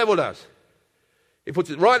what the devil does. He puts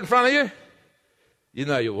it right in front of you. You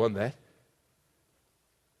know you want that.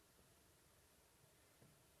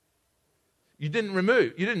 You didn't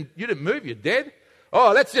move. You're dead.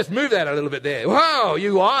 Oh, let's just move that a little bit there. Whoa,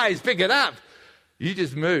 you eyes, pick it up. You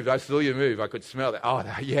just moved. I saw you move. I could smell that. Oh,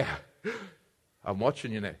 yeah. I'm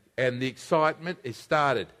watching you now. And the excitement is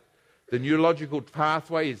started. The neurological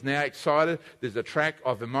pathway is now excited. There's a track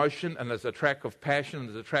of emotion, and there's a track of passion, and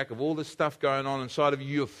there's a track of all this stuff going on inside of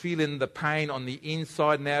you. You're feeling the pain on the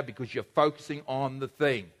inside now because you're focusing on the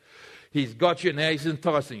thing. He's got you now. He's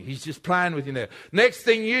enticing you. He's just playing with you now. Next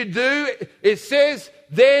thing you do, it says,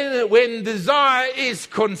 then when desire is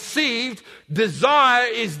conceived, desire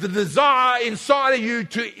is the desire inside of you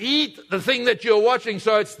to eat the thing that you're watching.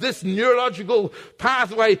 So it's this neurological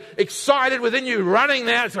pathway excited within you, running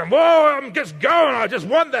now, saying, whoa, I'm just going. I just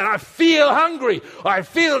want that. I feel hungry. I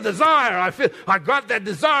feel desire. I got that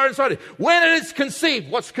desire inside of you. When it is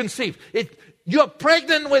conceived, what's conceived? You're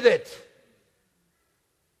pregnant with it.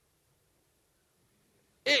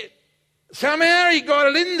 Somehow he got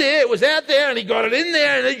it in there. It was out there and he got it in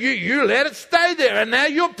there, and you let it stay there, and now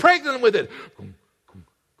you're pregnant with it.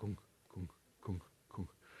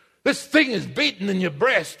 This thing is beating in your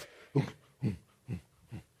breast.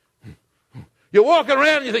 You're walking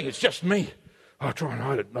around and you think, it's just me. I'll try and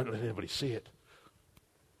hide it, not let anybody see it.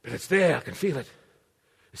 But it's there. I can feel it.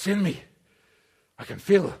 It's in me. I can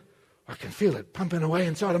feel it pumping away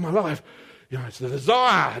inside of my life. You know, it's the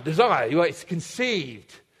desire. It's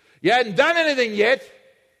conceived. You hadn't done anything yet.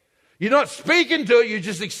 You're not speaking to it. You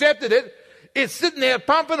just accepted it. It's sitting there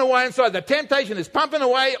pumping away inside. The temptation is pumping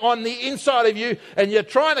away on the inside of you, and you're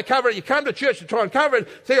trying to cover it. You come to church to try and cover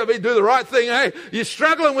it. Think I'll do the right thing. Hey, you're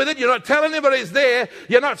struggling with it. You're not telling anybody it's there.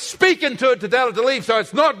 You're not speaking to it to tell it to leave. So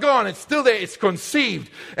it's not gone. It's still there. It's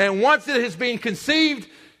conceived. And once it has been conceived,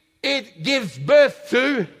 it gives birth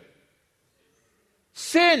to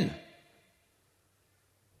sin.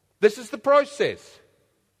 This is the process.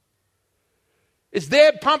 It's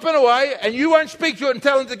there pumping away, and you won't speak to it and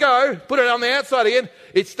tell it to go. Put it on the outside again.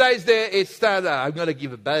 It stays there. It starts, I'm going to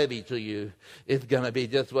give a baby to you. It's going to be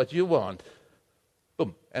just what you want.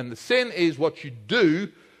 Boom. And the sin is what you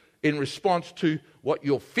do in response to what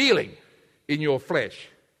you're feeling in your flesh.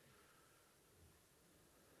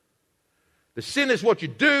 The sin is what you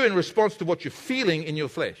do in response to what you're feeling in your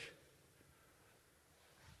flesh.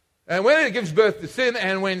 And when it gives birth to sin,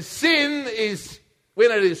 and when it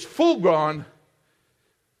is full grown,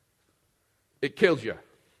 it kills you.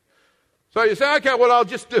 So you say, okay, well, I'll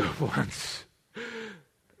just do it once.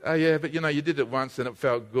 Oh, yeah, but, you did it once and it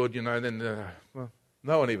felt good, and then, well,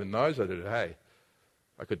 no one even knows I did it. Hey,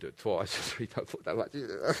 I could do it twice, 3 times, 4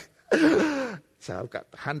 times. So I've got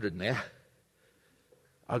 100 now.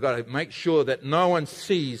 I've got to make sure that no one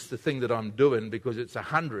sees the thing that I'm doing because it's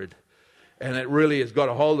 100. And it really has got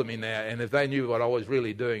a hold of me now. And if they knew what I was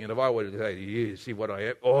really doing, and if I were to say, you see what I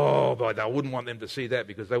am, oh, but I wouldn't want them to see that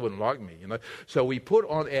because they wouldn't like me, So we put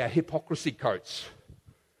on our hypocrisy coats.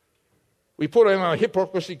 We put on our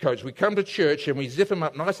hypocrisy coats. We come to church and we zip them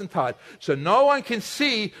up nice and tight so no one can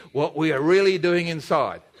see what we are really doing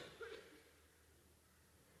inside.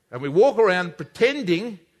 And we walk around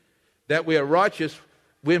pretending that we are righteous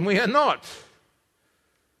when we are not.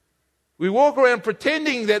 We walk around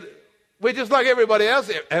pretending that we're just like everybody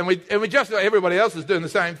else, and we just like everybody else is doing the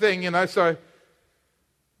same thing,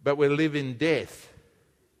 but we live in death.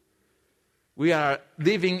 We are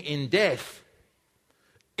living in death.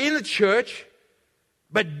 In the church,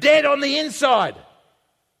 but dead on the inside.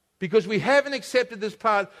 Because we haven't accepted this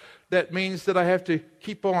part that means that I have to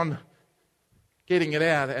keep on getting it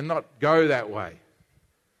out and not go that way.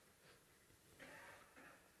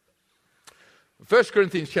 1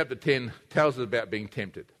 Corinthians chapter 10 tells us about being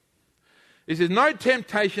tempted. He says, no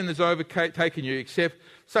temptation has overtaken you except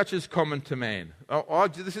such as common to man.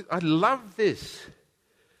 I love this.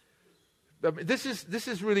 This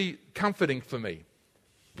is really comforting for me.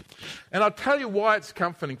 And I'll tell you why it's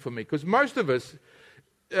comforting for me. Because most of us,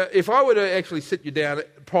 if I were to actually sit you down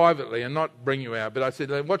privately and not bring you out, but I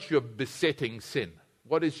said, what's your besetting sin?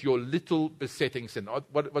 What is your little besetting sin?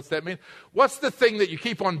 What's that mean? What's the thing that you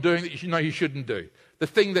keep on doing that you know you shouldn't do? The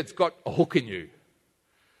thing that's got a hook in you.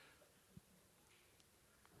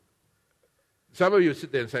 Some of you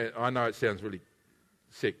sit there and say, I know it sounds really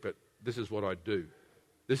sick, but this is what I do.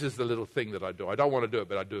 This is the little thing that I do. I don't want to do it,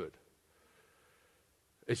 but I do it.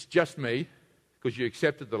 It's just me, because you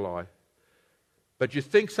accepted the lie. But you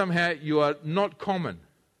think somehow you are not common.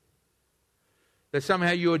 That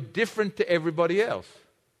somehow you're different to everybody else.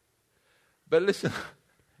 But listen,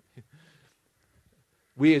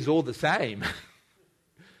 we're all the same.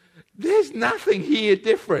 There's nothing here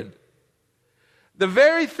different. The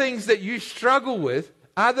very things that you struggle with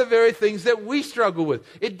are the very things that we struggle with.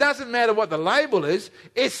 It doesn't matter what the label is,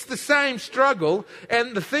 it's the same struggle,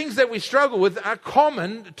 and the things that we struggle with are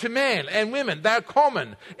common to man and women. They're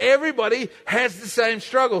common. Everybody has the same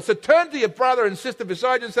struggle. So turn to your brother and sister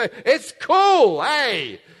beside you and say, it's cool,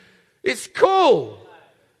 hey, it's cool.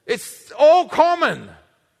 It's all common.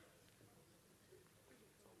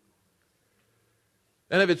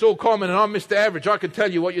 And if it's all common and I'm Mr. Average, I can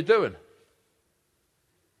tell you what you're doing.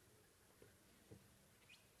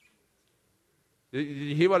 Did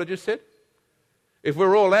you hear what I just said? If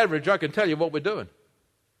we're all average, I can tell you what we're doing.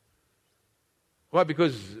 Why?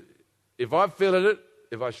 Because if I've felt it,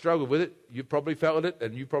 if I struggle with it, you probably felt it,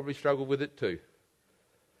 and you probably struggle with it too.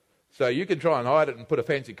 So you can try and hide it and put a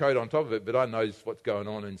fancy coat on top of it, but I know what's going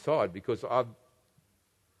on inside because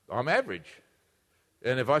I'm average.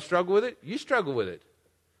 And if I struggle with it, you struggle with it.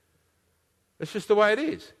 That's just the way it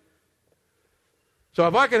is. So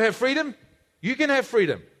if I can have freedom, you can have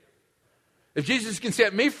freedom. If Jesus can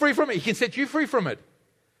set me free from it, he can set you free from it.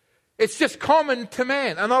 It's just common to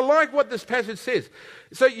man. And I like what this passage says.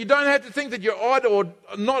 So you don't have to think that you're odd or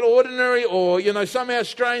not ordinary or, somehow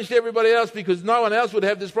strange to everybody else because no one else would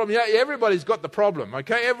have this problem. Yeah, everybody's got the problem,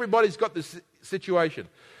 okay? Everybody's got this situation.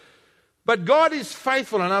 But God is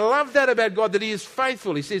faithful, and I love that about God, that he is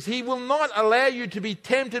faithful. He says he will not allow you to be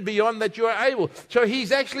tempted beyond that you are able. So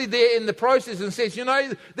he's actually there in the process and says,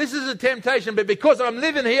 this is a temptation, but because I'm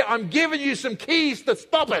living here, I'm giving you some keys to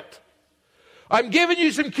stop it. I'm giving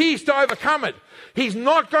you some keys to overcome it. He's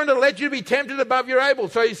not going to let you be tempted above your able.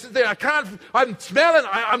 So he says, I'm smelling,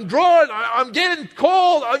 I'm drawing, I'm getting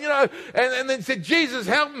called, and then said, Jesus,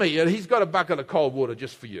 help me. And he's got a bucket of cold water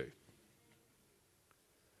just for you.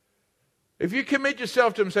 If you commit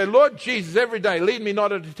yourself to him and say, Lord Jesus, every day, lead me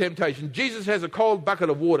not into temptation. Jesus has a cold bucket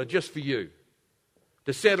of water just for you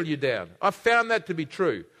to settle you down. I've found that to be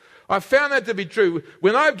true. I've found that to be true.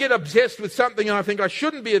 When I get obsessed with something and I think I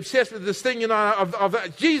shouldn't be obsessed with this thing,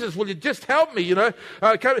 Jesus, will you just help me,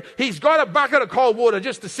 he's got a bucket of cold water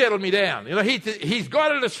just to settle me down. He's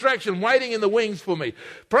got a distraction waiting in the wings for me.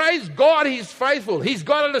 Praise God, he's faithful. He's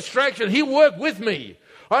got a distraction. He'll work with me.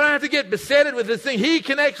 I don't have to get besetted with this thing. He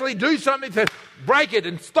can actually do something to break it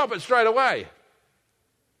and stop it straight away.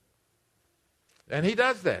 And he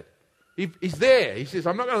does that. He's there. He says,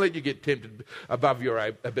 I'm not going to let you get tempted above your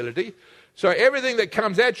ability. So everything that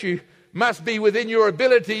comes at you must be within your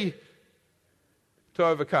ability to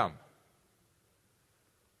overcome.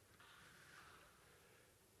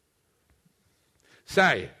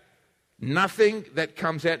 Say, nothing that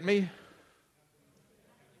comes at me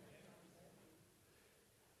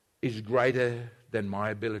is greater than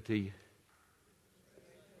my ability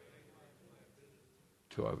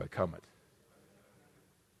to overcome it.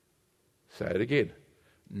 Say it again.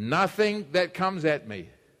 Nothing that comes at me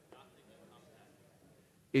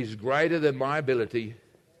is greater than my ability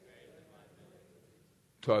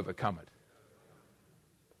to overcome it.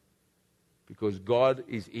 Because God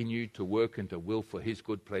is in you to work and to will for his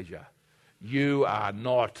good pleasure. You are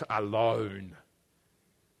not alone.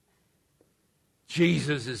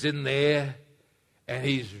 Jesus is in there, and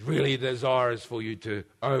he's really desirous for you to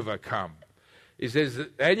overcome. He says,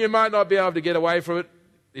 and you might not be able to get away from it.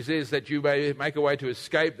 He says that you may make a way to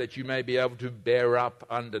escape, that you may be able to bear up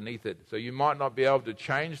underneath it. So you might not be able to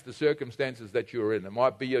change the circumstances that you're in. It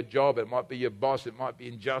might be your job, it might be your boss, it might be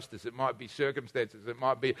injustice, it might be circumstances, it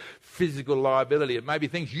might be physical liability, it may be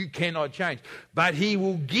things you cannot change. But he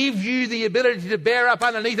will give you the ability to bear up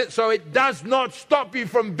underneath it so it does not stop you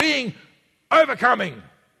from being overcoming.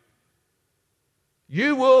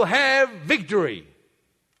 You will have victory.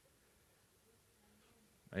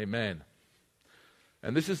 Amen.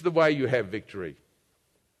 And this is the way you have victory.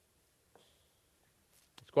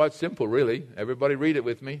 It's quite simple, really. Everybody read it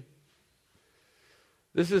with me.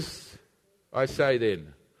 This is, I say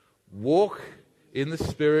then, walk in the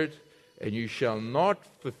Spirit, and you shall not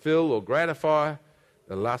fulfill or gratify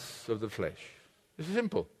the lusts of the flesh. It's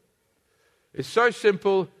simple. It's so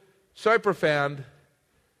simple, so profound,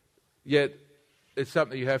 yet it's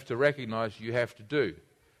something you have to recognize you have to do.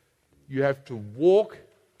 You have to walk,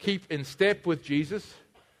 keep in step with Jesus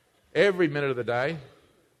every minute of the day,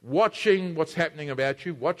 watching what's happening about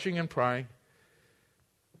you, watching and praying,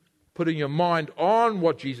 putting your mind on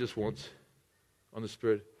what Jesus wants, on the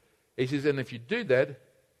Spirit. He says, and if you do that,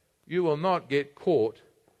 you will not get caught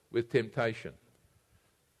with temptation.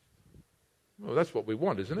 Well, that's what we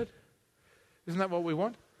want, isn't it? Isn't that what we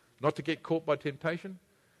want? Not to get caught by temptation?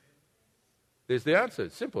 There's the answer.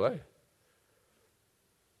 It's simple, eh?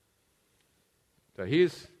 So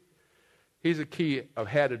here's a key of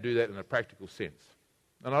how to do that in a practical sense.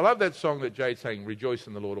 And I love that song that Jade sang, Rejoice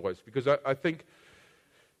in the Lord Always, because I think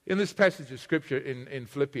in this passage of Scripture in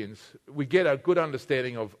Philippians, we get a good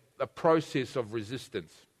understanding of a process of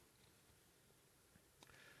resistance.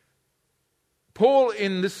 Paul,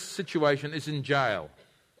 in this situation, is in jail.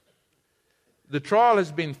 The trial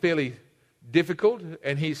has been fairly difficult,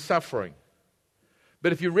 and he's suffering.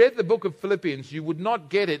 But if you read the book of Philippians, you would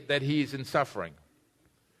not get it that he is in suffering.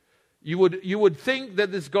 You would think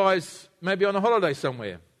that this guy's maybe on a holiday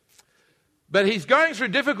somewhere. But he's going through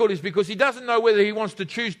difficulties because he doesn't know whether he wants to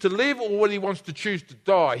choose to live or whether he wants to choose to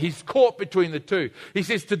die. He's caught between the two. He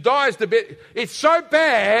says to die is the bit. It's so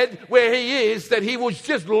bad where he is that he was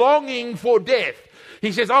just longing for death.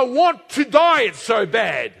 He says, I want to die, it's so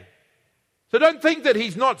bad. So don't think that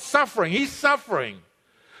he's not suffering. He's suffering.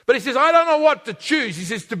 But he says, I don't know what to choose. He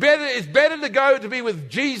says, it's better to go to be with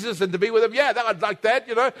Jesus than to be with him. Yeah, I'd like that,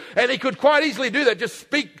 And he could quite easily do that. Just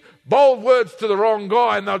speak bold words to the wrong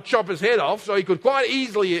guy and they'll chop his head off. So he could quite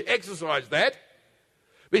easily exercise that.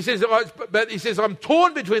 But he says, I'm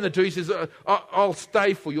torn between the two. He says, I'll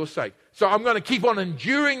stay for your sake. So I'm going to keep on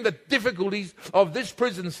enduring the difficulties of this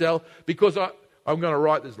prison cell because I'm going to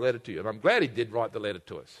write this letter to you. And I'm glad he did write the letter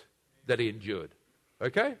to us that he endured.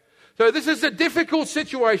 Okay? So this is a difficult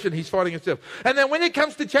situation he's finding himself. And then when it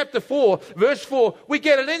comes to chapter 4, verse 4, we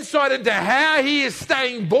get an insight into how he is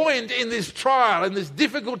staying buoyant in this trial, in this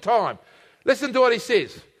difficult time. Listen to what he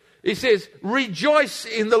says. He says, rejoice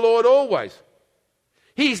in the Lord always.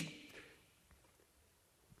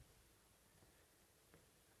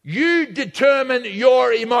 You determine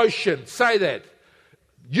your emotion. Say that.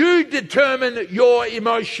 You determine your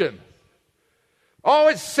emotion. Oh,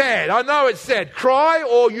 it's sad. I know it's sad. Cry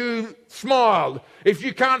or you smile. If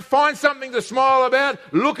you can't find something to smile about,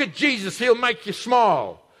 look at Jesus. He'll make you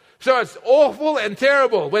smile. So it's awful and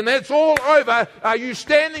terrible. When that's all over, are you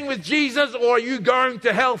standing with Jesus or are you going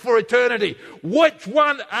to hell for eternity? Which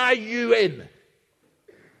one are you in?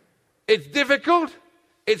 It's difficult.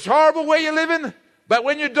 It's horrible where you're living. But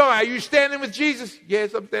when you die, are you standing with Jesus?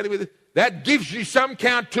 Yes, I'm standing with him. That gives you some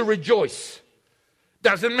count to rejoice.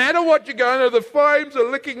 Doesn't matter what you're going through. The flames are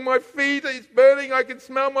licking my feet. It's burning. I can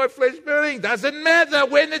smell my flesh burning. Doesn't matter.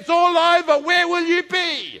 When it's all over, where will you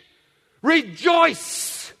be?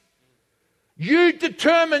 Rejoice. You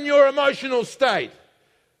determine your emotional state.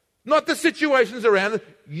 Not the situations around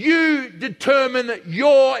it. You determine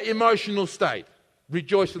your emotional state.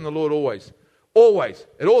 Rejoice in the Lord always. Always.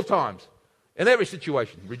 At all times. In every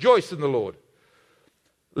situation. Rejoice in the Lord.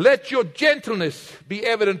 Let your gentleness be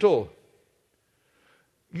evident all.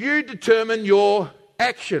 You determine your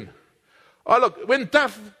action. Oh, look, when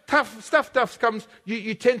tough stuff comes,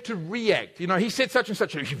 you tend to react. He said such and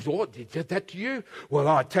such. What, he did that to you? Well,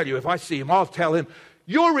 I tell you, if I see him, I'll tell him.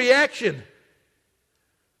 Your reaction.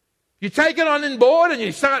 You take it on board and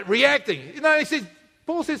you start reacting.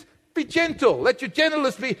 Paul says, be gentle. Let your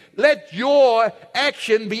gentleness let your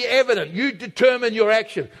action be evident. You determine your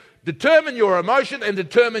action. Determine your emotion and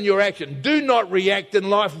determine your action. Do not react in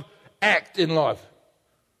life, act in life.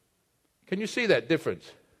 Can you see that difference?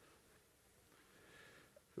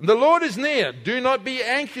 The Lord is near. Do not be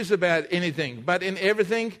anxious about anything, but in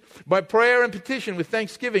everything, by prayer and petition with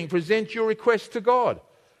thanksgiving, present your requests to God.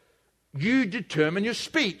 You determine your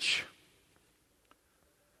speech.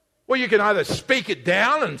 Well, you can either speak it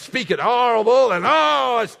down and speak it horrible and,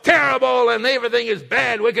 it's terrible and everything is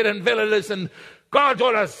bad, wicked and villainous and God's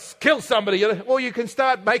ought to kill somebody. Or you can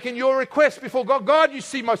start making your request before God. God, you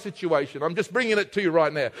see my situation. I'm just bringing it to you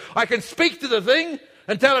right now. I can speak to the thing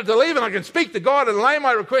and tell it to leave, and I can speak to God and lay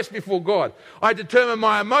my request before God. I determine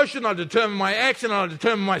my emotion, I determine my action, and I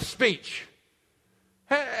determine my speech.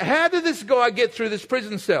 How did this guy get through this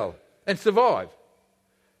prison cell and survive?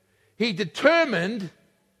 He determined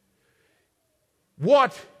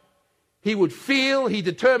what he would feel, he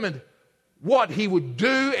determined what he would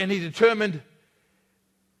do, and he determined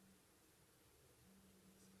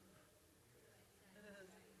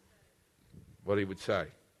what he would say.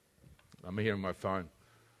 I'm hearing my phone.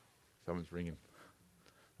 Someone's ringing.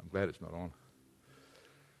 I'm glad it's not on.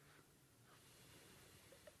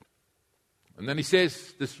 And then he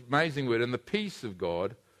says this amazing word, and the peace of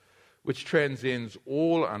God, which transcends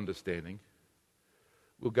all understanding,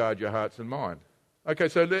 will guard your hearts and mind. Okay,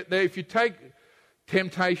 so if you take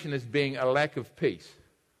temptation as being a lack of peace,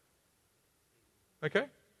 okay?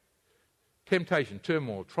 Temptation,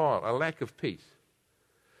 turmoil, trial, a lack of peace.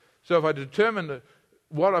 So if I determine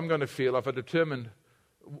what I'm going to feel, if I determine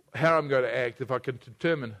how I'm going to act, if I can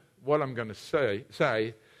determine what I'm going to say,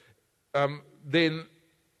 then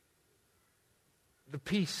the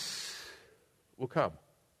peace will come.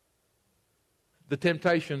 The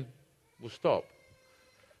temptation will stop.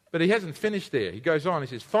 But he hasn't finished there. He goes on, he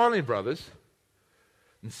says, finally, brothers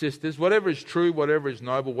and sisters, whatever is true, whatever is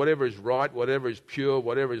noble, whatever is right, whatever is pure,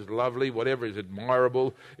 whatever is lovely, whatever is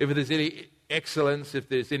admirable, if there's any excellence, if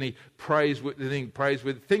there's any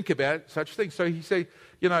praiseworthy, think about such things. So he said,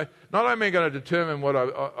 not only am I going to determine what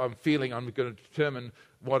I'm feeling, I'm going to determine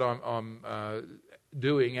what I'm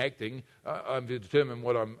doing, acting. I'm to determine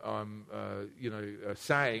what I'm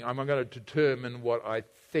saying. I'm going to determine what I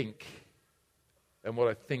think and what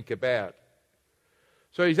I think about.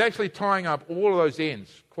 So he's actually tying up all of those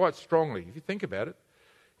ends quite strongly. If you think about it,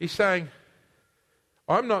 he's saying,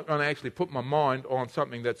 I'm not going to actually put my mind on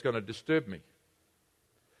something that's going to disturb me.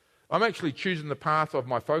 I'm actually choosing the path of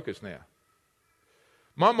my focus now.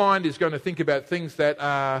 My mind is going to think about things that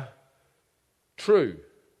are true,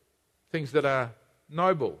 things that are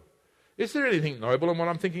noble. Is there anything noble in what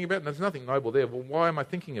I'm thinking about? There's nothing noble there. Well, why am I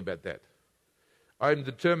thinking about that? I'm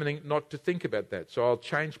determining not to think about that, so I'll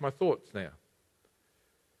change my thoughts now.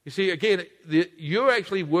 You see, again, you're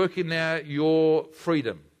actually working now your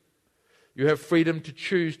freedom. You have freedom to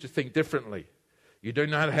choose to think differently. You do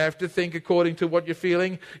not have to think according to what you're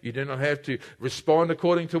feeling. You do not have to respond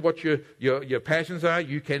according to what your passions are.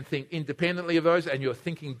 You can think independently of those, and you're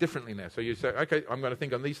thinking differently now. So you say, okay, I'm going to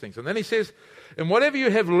think on these things. And then he says, and whatever you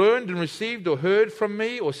have learned and received or heard from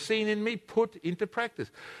me or seen in me, put into practice.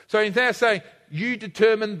 So he's now saying, you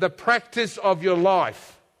determine the practice of your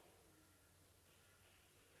life.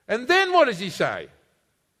 And then what does he say?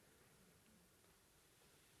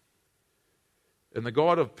 And the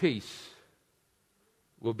God of peace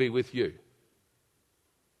will be with you.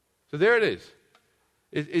 So there it is.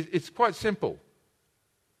 It's quite simple.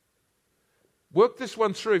 Work this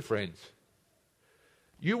one through, friends.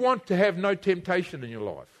 You want to have no temptation in your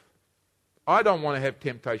life. I don't want to have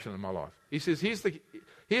temptation in my life. He says, here's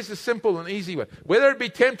the simple and easy way. Whether it be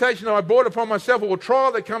temptation that I brought upon myself or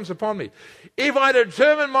trial that comes upon me. If I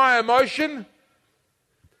determine my emotion,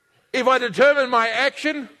 if I determine my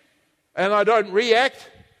action, and I don't react,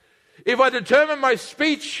 if I determine my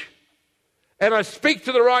speech and I speak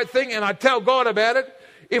to the right thing and I tell God about it,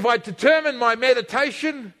 if I determine my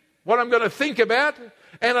meditation, what I'm going to think about,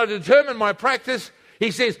 and I determine my practice,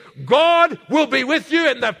 he says, God will be with you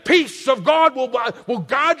and the peace of God will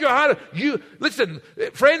guard your heart. Listen,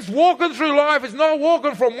 friends, walking through life is not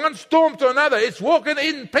walking from one storm to another. It's walking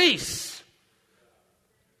in peace.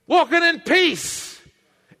 Walking in peace.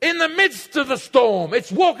 In the midst of the storm,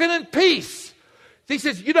 it's walking in peace. He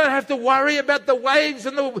says, you don't have to worry about the waves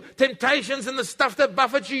and the temptations and the stuff that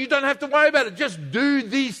buffets you. You don't have to worry about it. Just do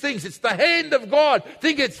these things. It's the hand of God.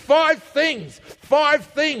 Think it's 5 things. 5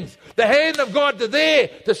 things. The hand of God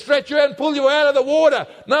to stretch you out and pull you out of the water.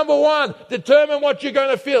 Number 1, determine what you're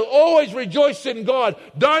going to feel. Always rejoice in God.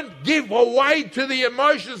 Don't give away to the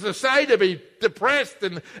emotions to say to be depressed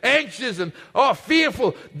and anxious and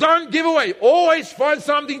fearful. Don't give away. Always find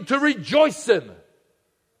something to rejoice in.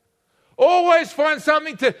 Always find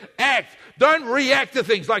something to act. Don't react to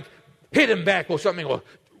things like hit him back or something, or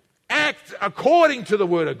act according to the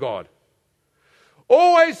Word of God.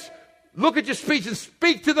 Always look at your speech and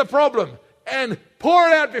speak to the problem and pour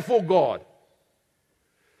it out before God.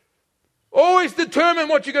 Always determine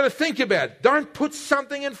what you're going to think about. Don't put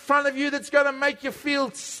something in front of you that's going to make you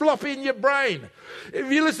feel sloppy in your brain.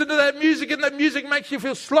 If you listen to that music and that music makes you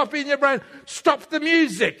feel sloppy in your brain, stop the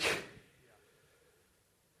music.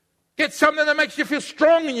 Get something that makes you feel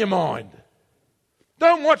strong in your mind.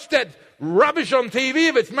 Don't watch that rubbish on TV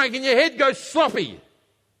if it's making your head go sloppy.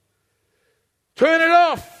 Turn it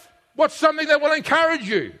off. Watch something that will encourage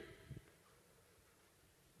you.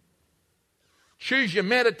 Choose your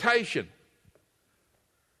meditation.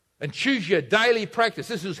 And choose your daily practice.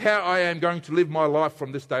 This is how I am going to live my life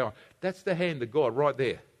from this day on. That's the hand of God right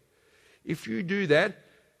there. If you do that,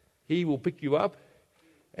 He will pick you up.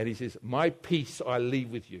 And He says, my peace I leave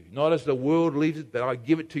with you. Not as the world leaves it, but I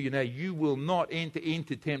give it to you now. You will not enter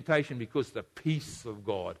into temptation because the peace of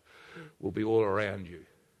God will be all around you.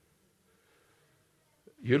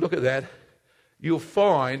 You look at that, you'll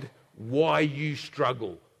find why you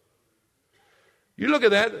struggle. You look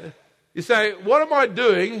at that, you say, what am I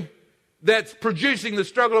doing that's producing the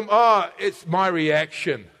struggle? It's my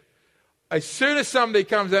reaction. As soon as somebody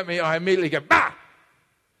comes at me, I immediately go, bah!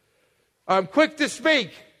 I'm quick to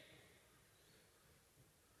speak.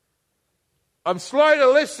 I'm slow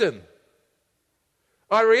to listen.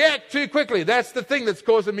 I react too quickly. That's the thing that's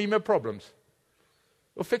causing me my problems.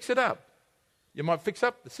 Well, fix it up. You might fix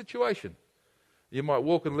up the situation. You might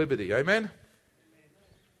walk in liberty. Amen?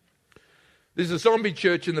 There's a zombie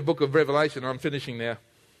church in the book of Revelation. I'm finishing now.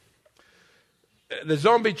 the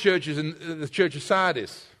zombie churches in the church of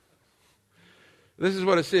Sardis. This is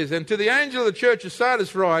what it says. And to the angel of the church of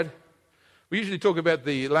Sardis write, we usually talk about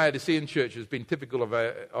the Laodicean church as being typical of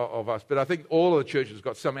us, but I think all of the churches have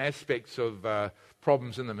got some aspects of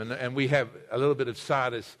problems in them. And we have a little bit of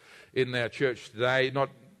Sardis in our church today,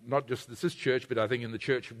 not just this church, but I think in the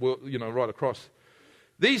church, right across.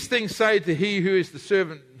 These things say to he who is the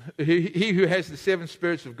servant, he who has the 7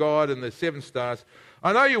 spirits of God and the 7 stars,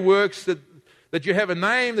 I know your works, that you have a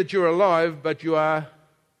name, that you're alive, but you are...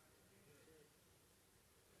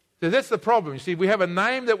 So that's the problem. You see, we have a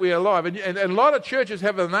name that we are alive. And a lot of churches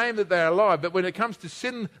have a name that they are alive, but when it comes to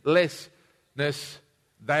sinlessness,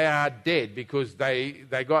 they are dead because they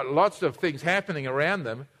got lots of things happening around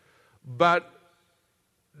them, but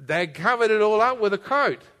they covered it all up with a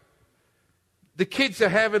coat. The kids are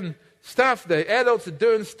having stuff. The adults are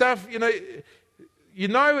doing stuff.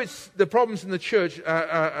 It's the problems in the church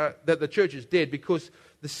that the church is dead because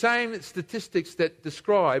the same statistics that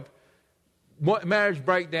describe marriage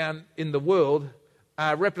breakdown in the world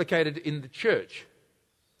are replicated in the church.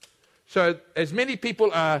 So as many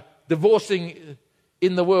people are divorcing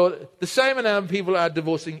in the world, the same amount of people are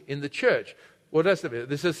divorcing in the church. What does that mean?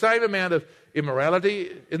 There's the same amount of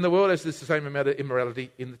immorality in the world as there's the same amount of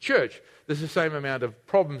immorality in the church. There's the same amount of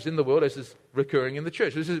problems in the world as is recurring in the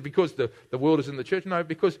church. This is because the world is in the church? No,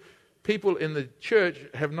 because people in the church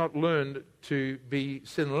have not learned to be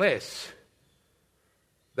sinless.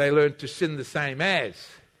 They learn to sin the same as,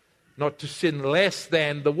 not to sin less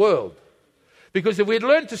than the world. Because if we'd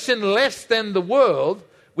learned to sin less than the world,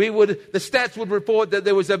 the stats would report that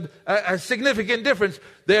there was a significant difference.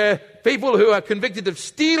 There are people who are convicted of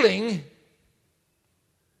stealing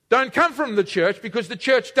don't come from the church because the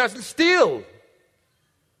church doesn't steal.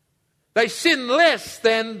 They sin less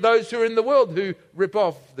than those who are in the world who rip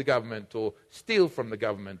off the government or steal from the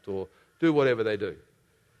government or do whatever they do.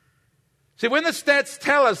 See, when the stats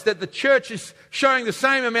tell us that the church is showing the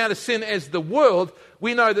same amount of sin as the world,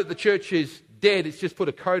 we know that the church is dead. It's just put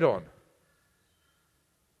a coat on.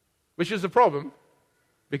 Which is a problem,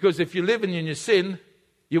 because if you live in your sin,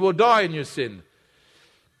 you will die in your sin.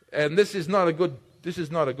 And this is not a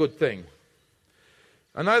good thing.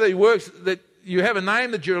 I know that it works that you have a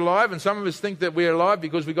name that you're alive, and some of us think that we're alive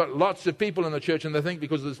because we've got lots of people in the church, and they think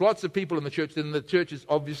because there's lots of people in the church, then the church is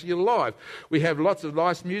obviously alive. We have lots of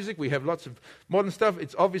nice music, we have lots of modern stuff,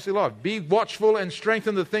 it's obviously alive. Be watchful and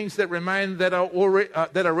strengthen the things that remain that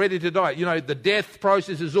are ready to die. The death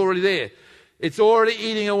process is already there. It's already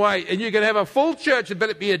eating away, and you can have a full church,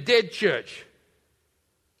 but it be a dead church.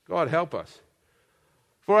 God help us.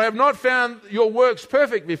 For I have not found your works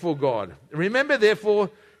perfect before God. Remember,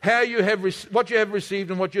 therefore, how you have what you have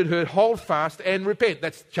received and what you had heard, hold fast and repent.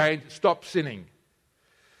 That's change. Stop sinning.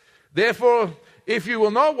 Therefore, if you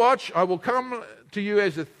will not watch, I will come to you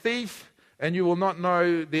as a thief, and you will not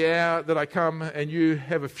know the hour that I come. And you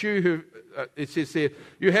have a few who, it says here,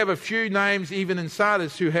 you have a few names even in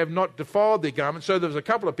Sardis who have not defiled their garments. So there was a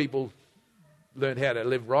couple of people learned how to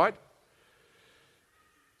live right.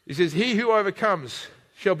 He says, he who overcomes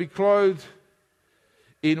shall be clothed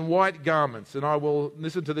in white garments, and I will,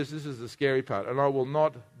 listen to this is the scary part, and I will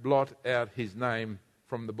not blot out his name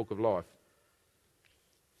from the book of life.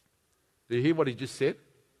 Do you hear what he just said?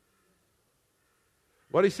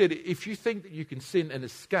 What he said, if you think that you can sin and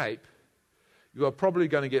escape, you are probably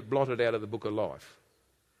going to get blotted out of the book of life.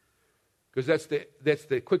 Because that's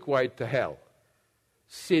the quick way to hell.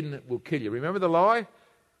 Sin will kill you. Remember the lie?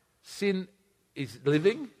 Sin is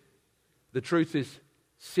living. The truth is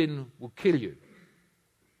sin will kill you.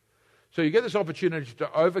 So you get this opportunity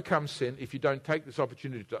to overcome sin. If you don't take this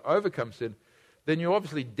opportunity to overcome sin, then you're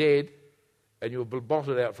obviously dead and you'll be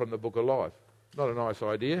blotted out from the book of life. Not a nice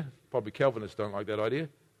idea. Probably Calvinists don't like that idea,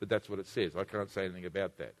 but that's what it says. I can't say anything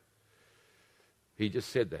about that. He just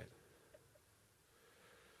said that.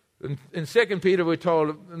 In 2 Peter we're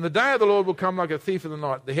told, and the day of the Lord will come like a thief in the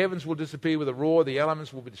night. The heavens will disappear with a roar, the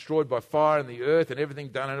elements will be destroyed by fire, and the earth and everything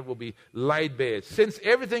done in it will be laid bare. Since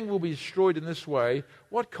everything will be destroyed in this way,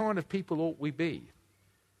 what kind of people ought we be?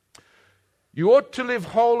 You ought to live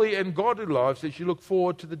holy and godly lives as you look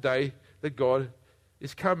forward to the day that God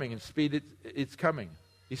is coming, and speed it's coming.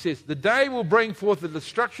 He says, the day will bring forth the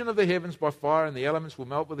destruction of the heavens by fire, and the elements will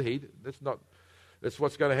melt with the heat. That's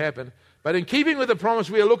what's going to happen. But in keeping with the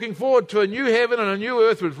promise, we are looking forward to a new heaven and a new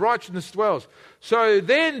earth with righteousness dwells. So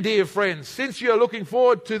then, dear friends, since you are looking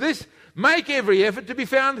forward to this, make every effort to be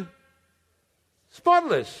found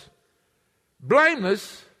spotless,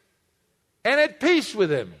 blameless, and at peace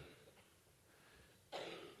with him.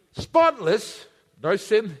 Spotless, no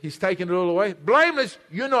sin, he's taken it all away. Blameless,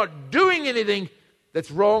 you're not doing anything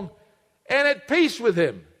that's wrong. and at peace with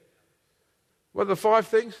him. What are the 5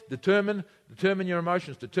 things? Determine your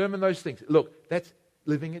emotions. Determine those things. Look, that's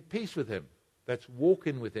living at peace with him. That's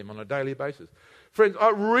walking with him on a daily basis. Friends, I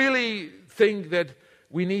really think that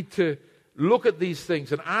we need to look at these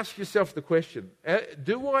things and ask yourself the question,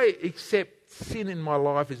 do I accept sin in my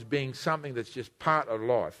life as being something that's just part of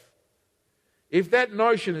life? If that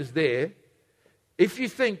notion is there, if you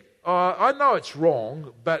think, I know it's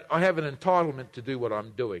wrong, but I have an entitlement to do what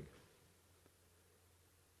I'm doing,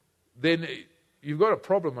 then you've got a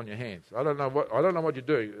problem on your hands. I don't know what you're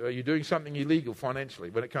doing. Are you doing something illegal financially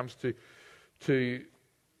when it comes to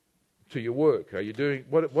your work? Are you doing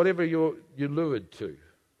whatever you're lured to?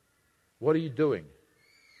 What are you doing?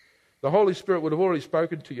 The Holy Spirit would have already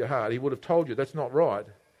spoken to your heart. He would have told you that's not right.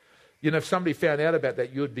 You know, if somebody found out about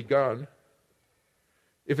that, you'd be gone.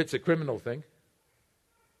 If it's a criminal thing.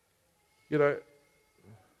 You know,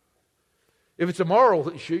 if it's a moral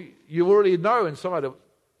issue, you already know inside of,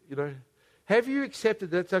 you know, have you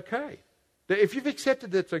accepted that's okay? If you've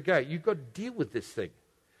accepted that's okay, you've got to deal with this thing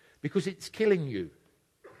because it's killing you.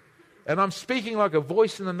 And I'm speaking like a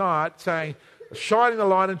voice in the night saying, shining the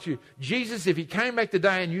light into you. Jesus, if he came back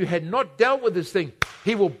today and you had not dealt with this thing,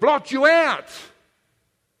 he will blot you out.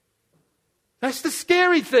 That's the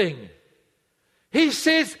scary thing. He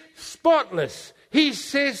says spotless. He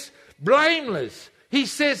says blameless. He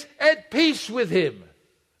says at peace with him.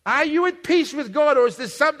 Are you at peace with God, or is there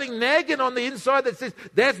something nagging on the inside that says,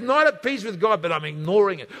 that's not at peace with God, but I'm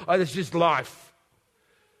ignoring it? Oh, that's just life.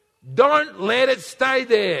 Don't let it stay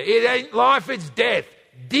there. It ain't life, it's death.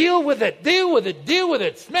 Deal with it, deal with it, deal with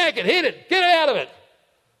it. Smack it, hit it, get out of it.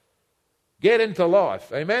 Get into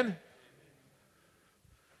life. Amen?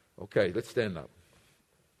 Okay, let's stand up.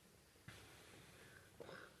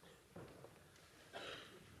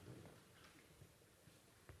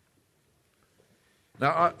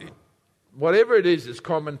 Now, whatever it is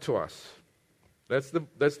common to us. That's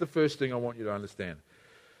the first thing I want you to understand.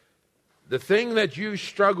 The thing that you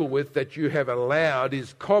struggle with, that you have allowed,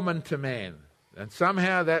 is common to man. And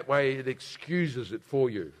somehow that way it excuses it for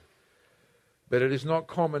you. But it is not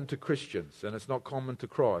common to Christians, and it's not common to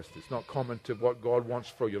Christ. It's not common to what God wants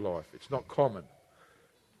for your life. It's not common.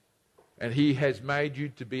 And he has made you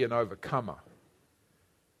to be an overcomer.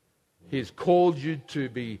 He has called you to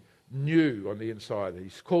be new on the inside.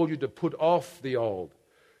 He's called you to put off the old,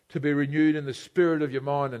 to be renewed in the spirit of your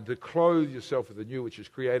mind, and to clothe yourself with the new, which is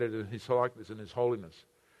created in his likeness and his holiness.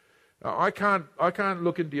 Now, I can't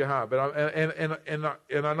look into your heart, but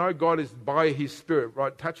I know God is by his spirit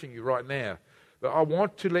right touching you right now. But I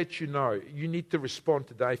want to let you know, you need to respond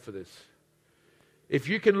today for this. If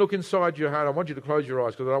you can look inside your heart, I want you to close your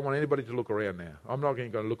eyes, because I don't want anybody to look around now. I'm not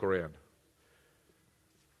going to look around.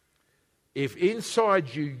 If inside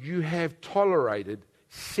you have tolerated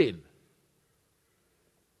sin,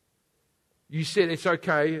 you said, it's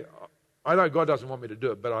okay, I know God doesn't want me to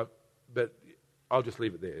do it, but I'll just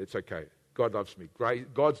leave it there. It's okay. God loves me.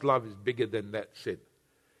 God's love is bigger than that sin.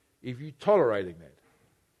 If you're tolerating that,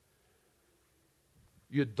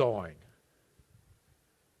 you're dying.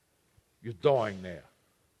 You're dying now.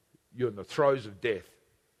 You're in the throes of death.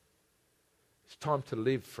 It's time to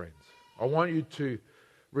live, friends. I want you to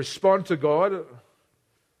respond to God,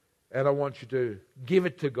 and I want you to give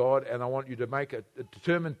it to God, and I want you to make a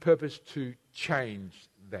determined purpose to change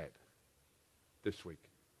that this week.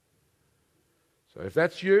 So if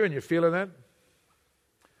that's you and you're feeling that,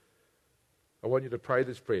 I want you to pray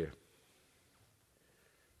this prayer.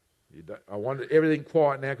 I want everything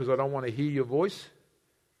quiet now because I don't want to hear your voice.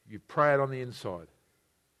 You pray it on the inside.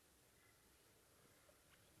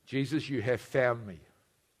 Jesus, you have found me.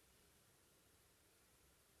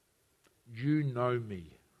 You know me.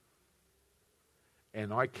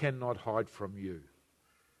 And I cannot hide from you.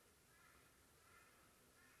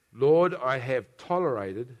 Lord, I have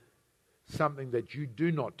tolerated something that you do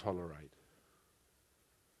not tolerate.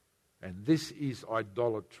 And this is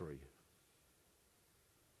idolatry.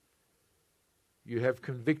 You have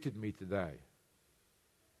convicted me today.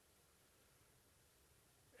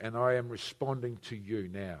 And I am responding to you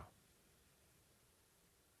now.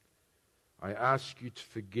 I ask you to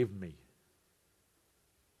forgive me.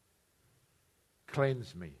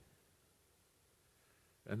 Cleanse me.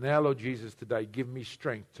 And now, Lord Jesus, today, give me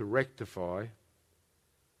strength to rectify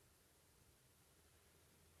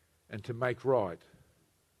and to make right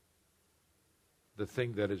the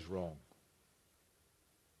thing that is wrong.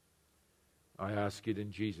 I ask it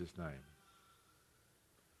in Jesus' name.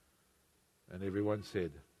 And everyone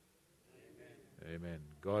said, Amen. Amen.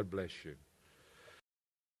 God bless you.